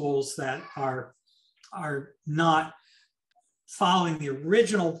great schools that are not following the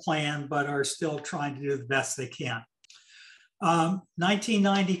original plan, but are still trying to do the best they can.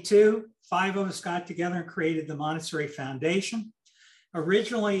 1992, 5 of us got together and created the Montessori Foundation.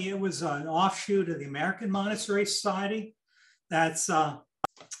 Originally, it was an offshoot of the American Montessori Society. That's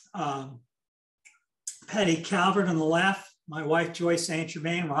Patty Calvert on the left, my wife, Joyce St.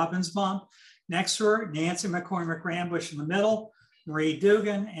 Germain, Robin's mom. Next to her, Nancy McCormick Rambush in the middle, Marie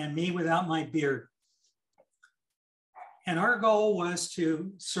Dugan, and me without my beard. And our goal was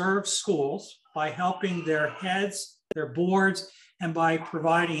to serve schools by helping their heads, their boards, and by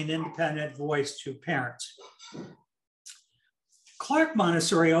providing an independent voice to parents. Clark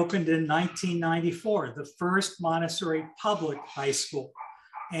Montessori opened in 1994, the first Montessori public high school.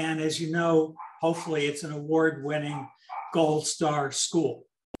 And as you know, hopefully it's an award-winning Gold Star school.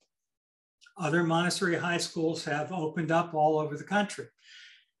 Other Montessori high schools have opened up all over the country.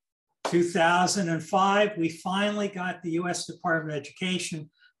 2005, we finally got the US Department of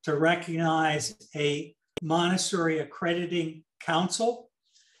Education to recognize a Montessori accrediting council.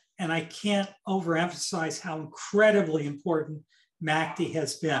 And I can't overemphasize how incredibly important MACD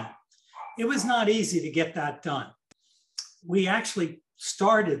has been. It was not easy to get that done. We actually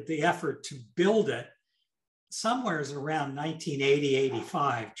started the effort to build it somewhere around 1980,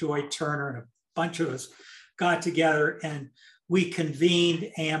 85. Joy Turner and a bunch of us got together and we convened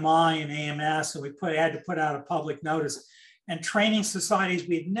AMI and AMS, and we had to put out a public notice. And training societies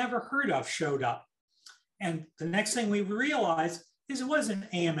we had never heard of showed up. And the next thing we realized is it wasn't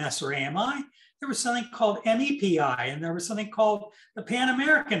AMS or AMI. There was something called MEPI, and there was something called the Pan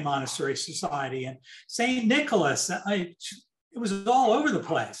American Montessori Society and St. Nicholas. It was all over the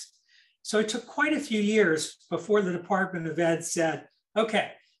place. So it took quite a few years before the Department of Ed said,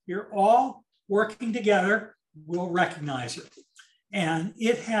 okay, you're all working together, we'll recognize it. And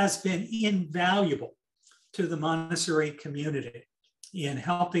it has been invaluable to the Montessori community in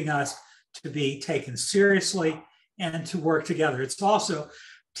helping us to be taken seriously and to work together. It's also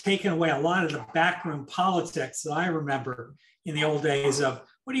taken away a lot of the backroom politics that I remember in the old days of,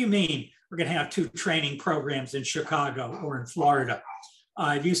 what do you mean we're going to have 2 training programs in Chicago or in Florida?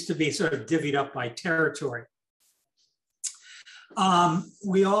 It used to be sort of divvied up by territory.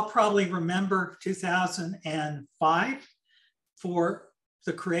 We all probably remember 2005 for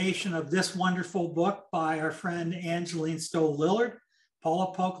the creation of this wonderful book by our friend Angeline Stowe Lillard,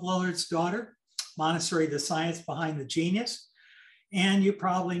 Paula Polk Lillard's daughter, Montessori, The Science Behind the Genius. And you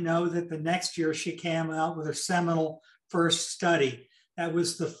probably know that the next year she came out with her seminal first study. That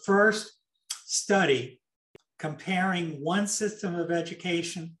was the first study comparing one system of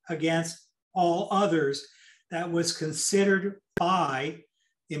education against all others that was considered by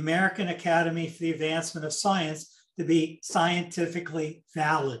the American Academy for the Advancement of Science to be scientifically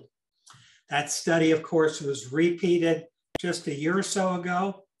valid. That study, of course, was repeated just a year or so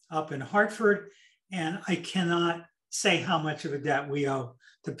ago up in Hartford, and I cannot say how much of a debt we owe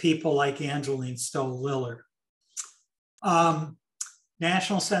to people like Angeline Stowe Lillard.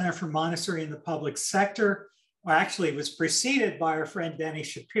 National Center for Montessori in the Public Sector, well, actually it was preceded by our friend Denny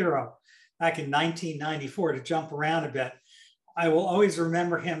Shapiro back in 1994, to jump around a bit. I will always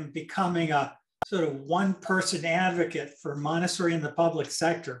remember him becoming a sort of one-person advocate for Montessori in the public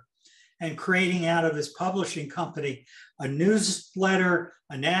sector and creating out of his publishing company a newsletter,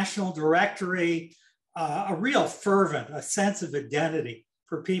 a national directory, a real fervent, a sense of identity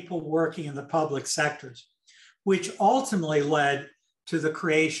for people working in the public sectors, which ultimately led to the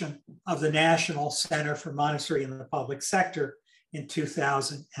creation of the National Center for Montessori in the Public Sector in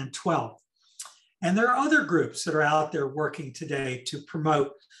 2012. And there are other groups that are out there working today to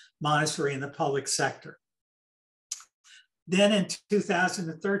promote Montessori in the public sector. Then in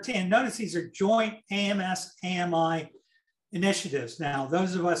 2013, notice these are joint AMS, AMI initiatives. Now,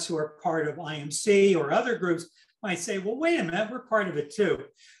 those of us who are part of IMC or other groups might say, well, wait a minute, we're part of it too.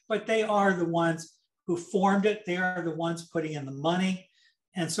 But they are the ones who formed it. They are the ones putting in the money.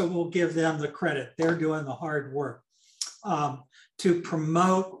 And so we'll give them the credit. They're doing the hard work to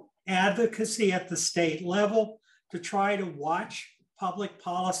promote advocacy at the state level, to try to watch public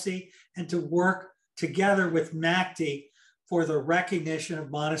policy and to work together with MACD for the recognition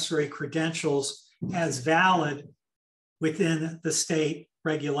of Montessori credentials as valid within the state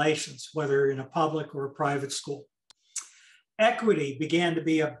regulations, whether in a public or a private school. Equity began to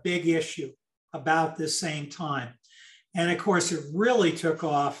be a big issue about this same time. And of course, it really took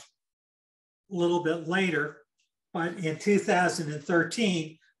off a little bit later, but in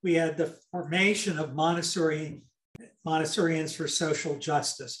 2013, we had the formation of Montessorians for Social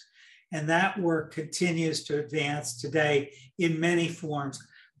Justice. And that work continues to advance today in many forms,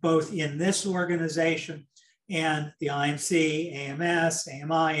 both in this organization and the IMC, AMS,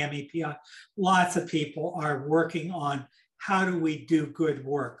 AMI, MEPI. Lots of people are working on how do we do good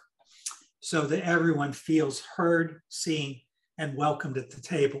work so that everyone feels heard, seen, and welcomed at the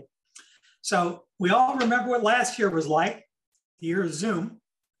table. So we all remember what last year was like, the year of Zoom.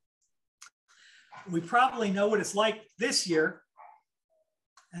 We probably know what it's like this year.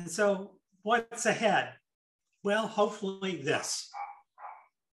 And so what's ahead? Well, hopefully this.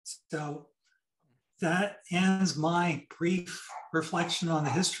 So that ends my brief reflection on the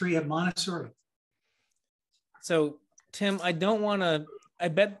history of Montessori. So Tim, I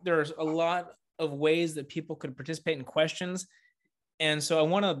bet there's a lot of ways that people could participate in questions. And so I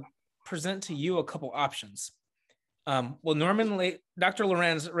want to present to you a couple options. Well, Dr.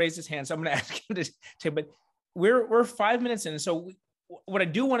 Lorenz raised his hand, so I'm going to ask him to, but we're 5 minutes in. So what I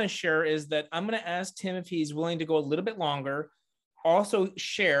do want to share is that I'm going to ask Tim if he's willing to go a little bit longer. Also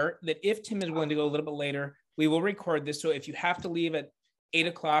share that if Tim is willing to go a little bit later, we will record this. So if you have to leave at 8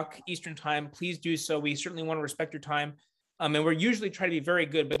 o'clock Eastern time, please do so. We certainly want to respect your time. And we're usually try to be very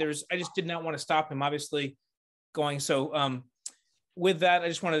good, but I just did not want to stop him, obviously, going. So with that, I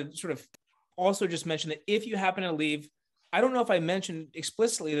just want to sort of also just mention that if you happen to leave, I don't know if I mentioned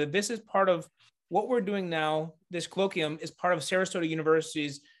explicitly that this is part of what we're doing now. This colloquium is part of Sarasota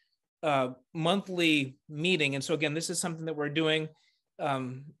University's monthly meeting. And so again, this is something that we're doing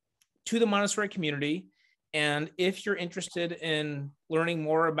to the Montessori community. And if you're interested in learning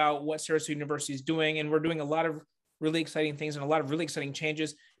more about what Sarasota University is doing, and we're doing a lot of really exciting things and a lot of really exciting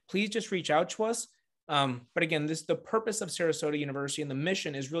changes, please just reach out to us. But again, the purpose of Sarasota University and the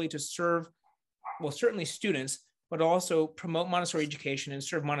mission is really to serve, well, certainly students, but also promote Montessori education and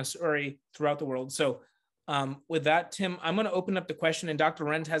serve Montessori throughout the world. So with that, Tim, I'm going to open up the question, and Dr.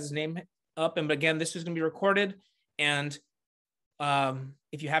 Lorenz has his name up. And again, this is going to be recorded. And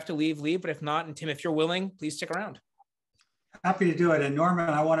if you have to leave, leave. But if not, and Tim, if you're willing, please stick around. Happy to do it. And Norman,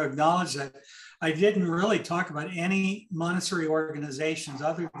 I want to acknowledge that I didn't really talk about any Montessori organizations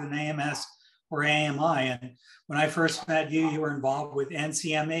other than AMS or AMI. And when I first met you, you were involved with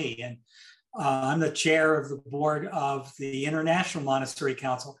NCME. And I'm the chair of the board of the International Montessori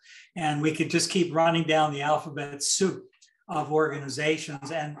Council. And we could just keep running down the alphabet soup of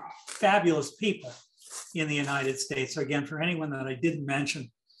organizations and fabulous people in the United States. So again, for anyone that I didn't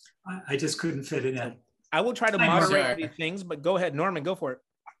mention, I just couldn't fit it in. I will try to moderate these things, but go ahead, Norman, go for it.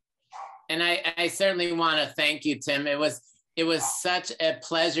 And I certainly want to thank you, Tim. It was such a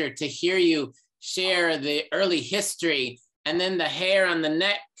pleasure to hear you share the early history, and then the hair on the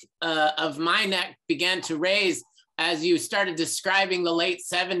neck of my neck began to raise as you started describing the late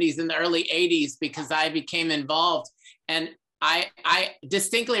 70s and the early 80s, because I became involved. And I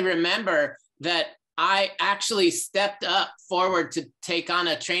distinctly remember that I actually stepped up forward to take on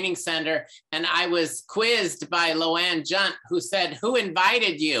a training center, and I was quizzed by Loanne Junt, who said, "Who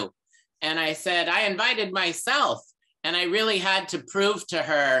invited you?" And I said, "I invited myself." And I really had to prove to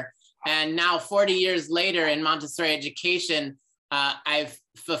her. And now 40 years later in Montessori education, I've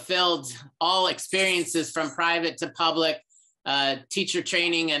fulfilled all experiences from private to public, teacher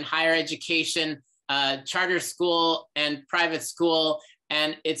training and higher education, charter school and private school.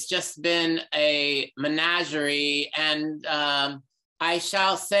 And it's just been a menagerie. And I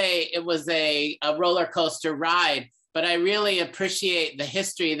shall say it was a roller coaster ride, but I really appreciate the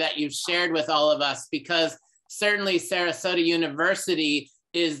history that you've shared with all of us, because certainly Sarasota University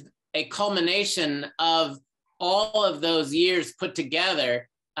is a culmination of all of those years put together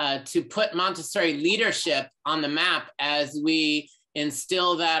to put Montessori leadership on the map, as we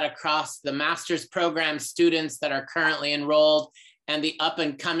instill that across the master's program students that are currently enrolled and the up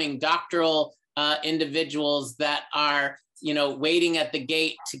and coming doctoral individuals that are, waiting at the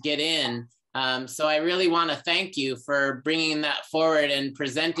gate to get in. So I really want to thank you for bringing that forward and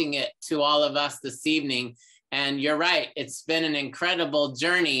presenting it to all of us this evening. And you're right, it's been an incredible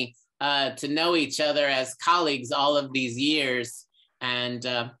journey to know each other as colleagues all of these years. And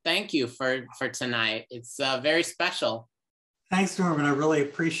thank you for tonight. It's very special. Thanks, Norman. I really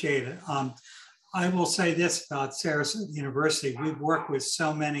appreciate it. I will say this about Sarasota University. We've worked with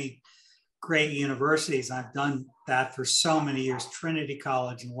so many great universities. I've done that for so many years, Trinity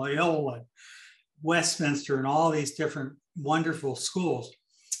College and Loyola, and Westminster, and all these different wonderful schools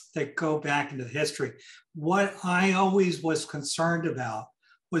that go back into history. What I always was concerned about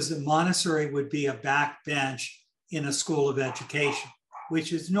was that Montessori would be a backbench in a school of education,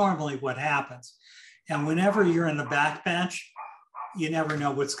 which is normally what happens. And whenever you're in the backbench, you never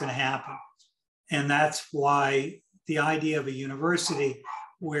know what's going to happen. And that's why the idea of a university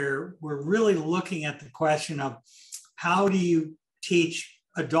where we're really looking at the question of how do you teach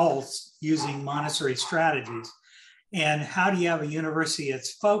adults using Montessori strategies, and how do you have a university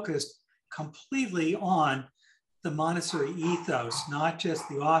that's focused completely on the Montessori ethos, not just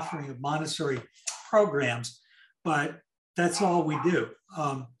the offering of Montessori programs, but that's all we do.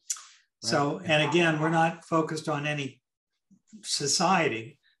 So, and again, we're not focused on any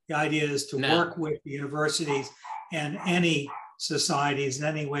society. The idea is to work with the universities and any societies in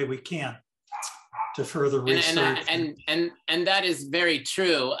any way we can to further research. And that is very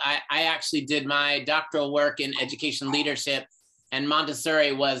true. I actually did my doctoral work in education leadership, and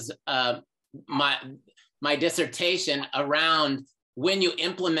Montessori was my dissertation around when you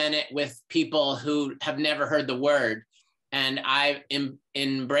implement it with people who have never heard the word. And I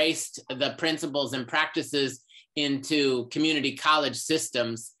embraced the principles and practices into community college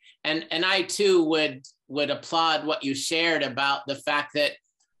systems. And I too would applaud what you shared about the fact that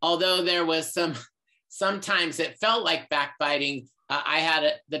although there was sometimes it felt like backbiting, I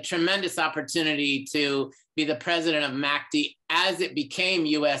had the tremendous opportunity to be the president of MACD as it became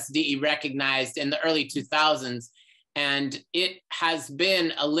USDE recognized in the early 2000s. And it has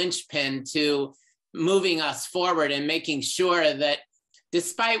been a linchpin to moving us forward and making sure that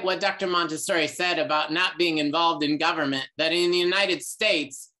despite what Dr. Montessori said about not being involved in government, that in the United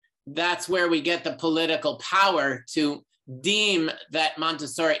States, that's where we get the political power to deem that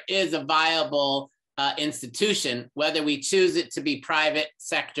Montessori is a viable institution, whether we choose it to be private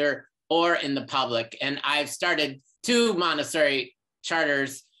sector or in the public. And I've started 2 Montessori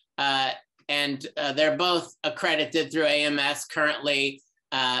charters, and they're both accredited through AMS currently.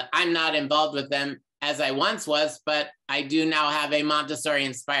 I'm not involved with them as I once was, but I do now have a Montessori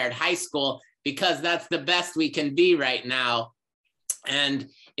inspired high school because that's the best we can be right now. And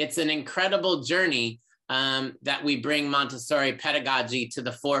it's an incredible journey that we bring Montessori pedagogy to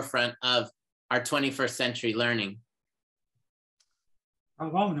the forefront of our 21st century learning.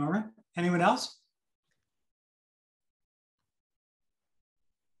 Well, Norman, anyone else?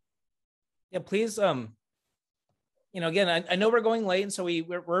 Yeah, please. Again, I know we're going late, and so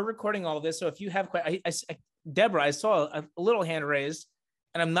we're recording all of this. So if you have Deborah, I saw a little hand raised,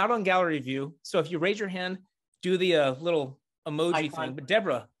 and I'm not on gallery view. So if you raise your hand, do the little emoji thing. But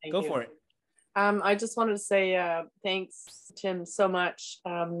Deborah, go for it. I just wanted to say thanks, Tim, so much.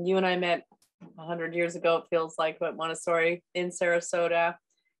 You and I met 100 years ago, it feels like, at Montessori in Sarasota.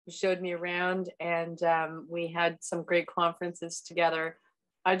 You showed me around, and we had some great conferences together.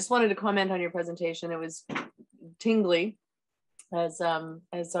 I just wanted to comment on your presentation. It was tingly, as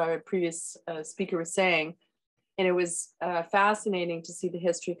our previous speaker was saying, and it was fascinating to see the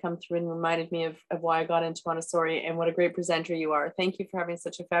history come through, and reminded me of why I got into Montessori and what a great presenter you are. Thank you for having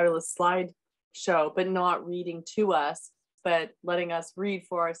such a fabulous slide show, but not reading to us, but letting us read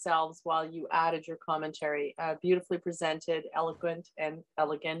for ourselves while you added your commentary. Beautifully presented, eloquent and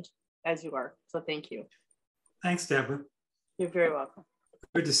elegant as you are. So thank you. Thanks, Deborah. You're very welcome.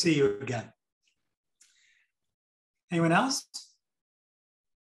 Good to see you again. Anyone else?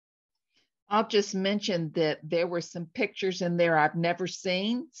 I'll just mention that there were some pictures in there I've never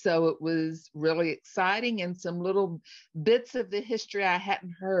seen, so it was really exciting, and some little bits of the history I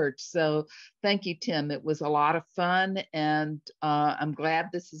hadn't heard. So thank you, Tim. It was a lot of fun, and I'm glad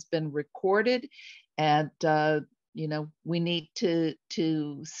this has been recorded. And we need to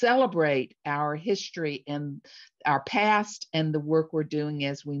celebrate our history and our past and the work we're doing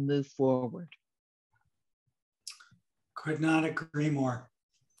as we move forward. Could not agree more.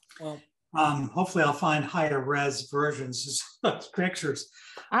 Well, hopefully I'll find higher res versions of those pictures.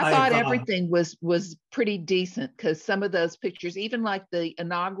 I thought everything was pretty decent, because some of those pictures, even like the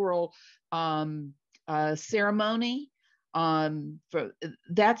inaugural ceremony,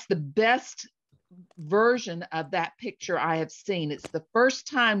 that's the best version of that picture I have seen. It's the first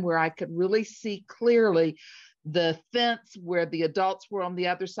time where I could really see clearly the fence where the adults were on the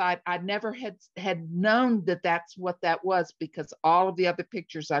other side. I never had known that that's what that was, because all of the other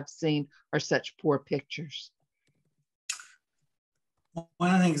pictures I've seen are such poor pictures.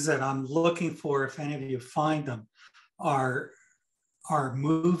 One of the things that I'm looking for, if any of you find them, are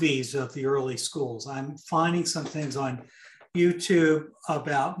movies of the early schools. I'm finding some things on YouTube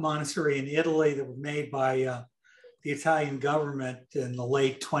about Montessori in Italy that were made by the Italian government in the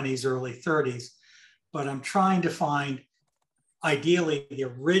late 20s, early 30s. But I'm trying to find, ideally, the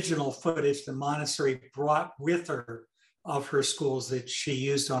original footage that Montessori brought with her of her schools that she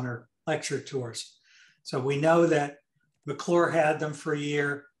used on her lecture tours. So we know that McClure had them for a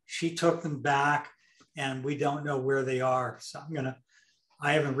year. She took them back, and we don't know where they are. So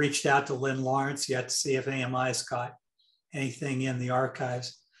I haven't reached out to Lynn Lawrence yet to see if AMI's got anything in the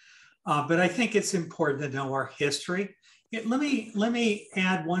archives. But I think it's important to know our history. Let me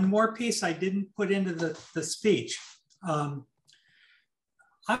add one more piece I didn't put into the speech. I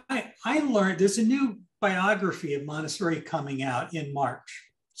learned there's a new biography of Montessori coming out in March.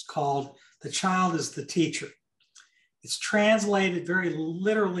 It's called "The Child is the Teacher." It's translated very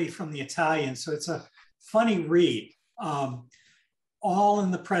literally from the Italian, so it's a funny read, all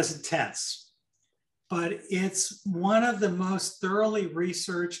in the present tense. But it's one of the most thoroughly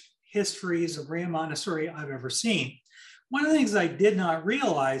researched histories of Maria Montessori I've ever seen. One of the things I did not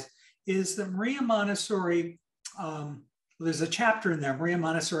realize is that Maria Montessori, there's a chapter in there, Maria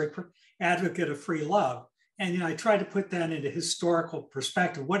Montessori, advocate of free love. And I tried to put that into historical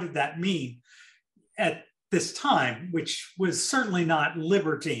perspective. What did that mean at this time, which was certainly not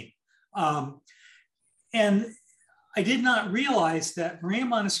libertine? And I did not realize that Maria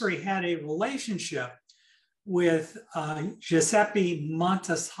Montessori had a relationship with Giuseppe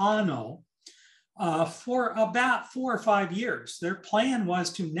Montesano for about 4 or 5 years. Their plan was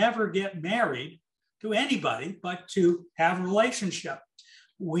to never get married to anybody, but to have a relationship.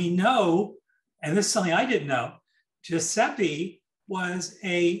 We know, and this is something I didn't know, Giuseppe was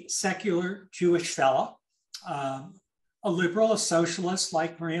a secular Jewish fellow, a liberal, a socialist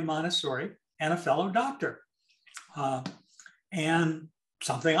like Maria Montessori, and a fellow doctor. And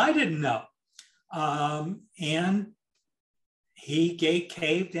something I didn't know. And he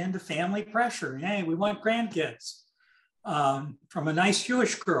caved into family pressure. Hey, we want grandkids from a nice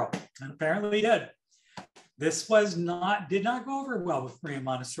Jewish girl, and apparently he did. This did not go over well with Maria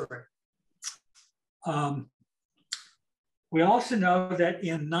Montessori. We also know that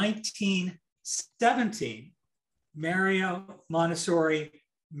in 1917, Maria Montessori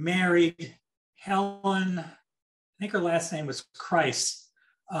married Helen, I think her last name was Christ,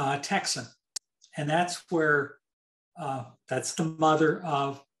 Texan. And that's where, that's the mother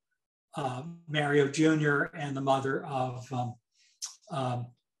of Mario Jr. and the mother of, gosh,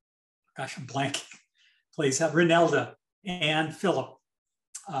 I'm blanking, please, Renelda and Philip.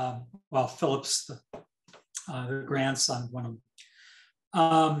 Well, Philip's the grandson, one of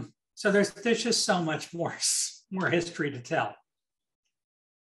them. So there's just so much more history to tell.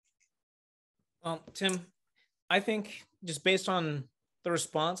 Well, Tim, I think just based on the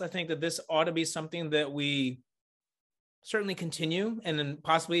response, I think that this ought to be something that we certainly continue, and then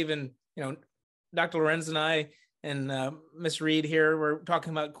possibly even, Dr. Lorenz and I and Ms. Reed here, we're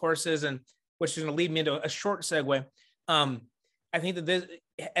talking about courses, and which is going to lead me into a short segue. I think that this,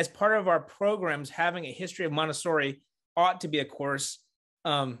 as part of our programs, having a history of Montessori ought to be a course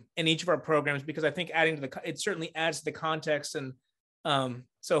in each of our programs, because I think it certainly adds to the context, and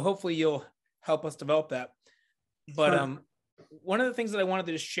so hopefully you'll help us develop that. But one of the things that I wanted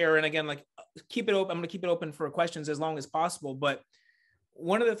to just share, and again, like, keep it open. I'm going to keep it open for questions as long as possible. But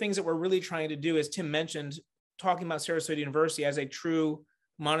one of the things that we're really trying to do, as Tim mentioned, talking about Sarasota University as a true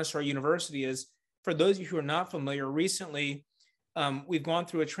Montessori university, is, for those of you who are not familiar, recently we've gone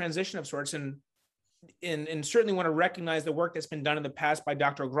through a transition of sorts, and certainly want to recognize the work that's been done in the past by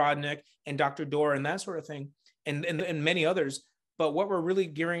Dr. Grodnick and Dr. Dorr and that sort of thing, and many others. But what we're really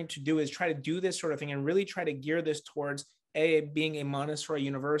gearing to do is try to do this sort of thing and really try to gear this towards being a Montessori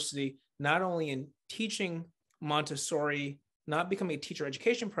university, not only in teaching Montessori, not becoming a teacher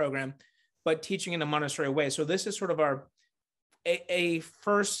education program, but teaching in a Montessori way. So this is sort of our a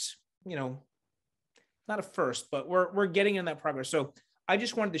first, not a first, but we're getting in that progress. So I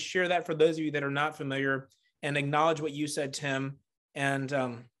just wanted to share that for those of you that are not familiar, and acknowledge what you said, Tim, and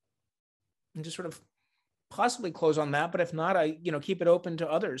just sort of possibly close on that. But if not, I keep it open to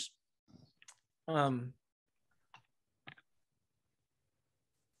others. And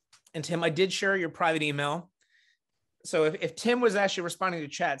Tim, I did share your private email. So if Tim was actually responding to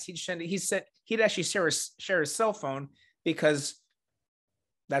chats, he'd actually share his cell phone, because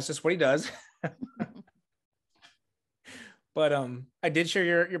that's just what he does. But I did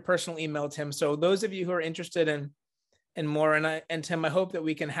share your personal email, Tim. So those of you who are interested in more, and Tim, I hope that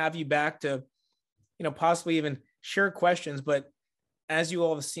we can have you back to, possibly even share questions. But as you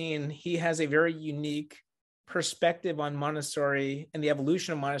all have seen, he has a very unique perspective on Montessori and the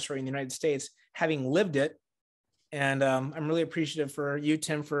evolution of Montessori in the United States, having lived it. And I'm really appreciative for you,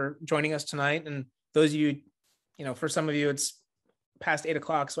 Tim, for joining us tonight. And those of you, for some of you, it's past 8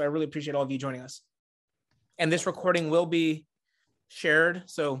 o'clock. So I really appreciate all of you joining us. And this recording will be shared.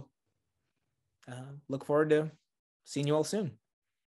 So look forward to seeing you all soon.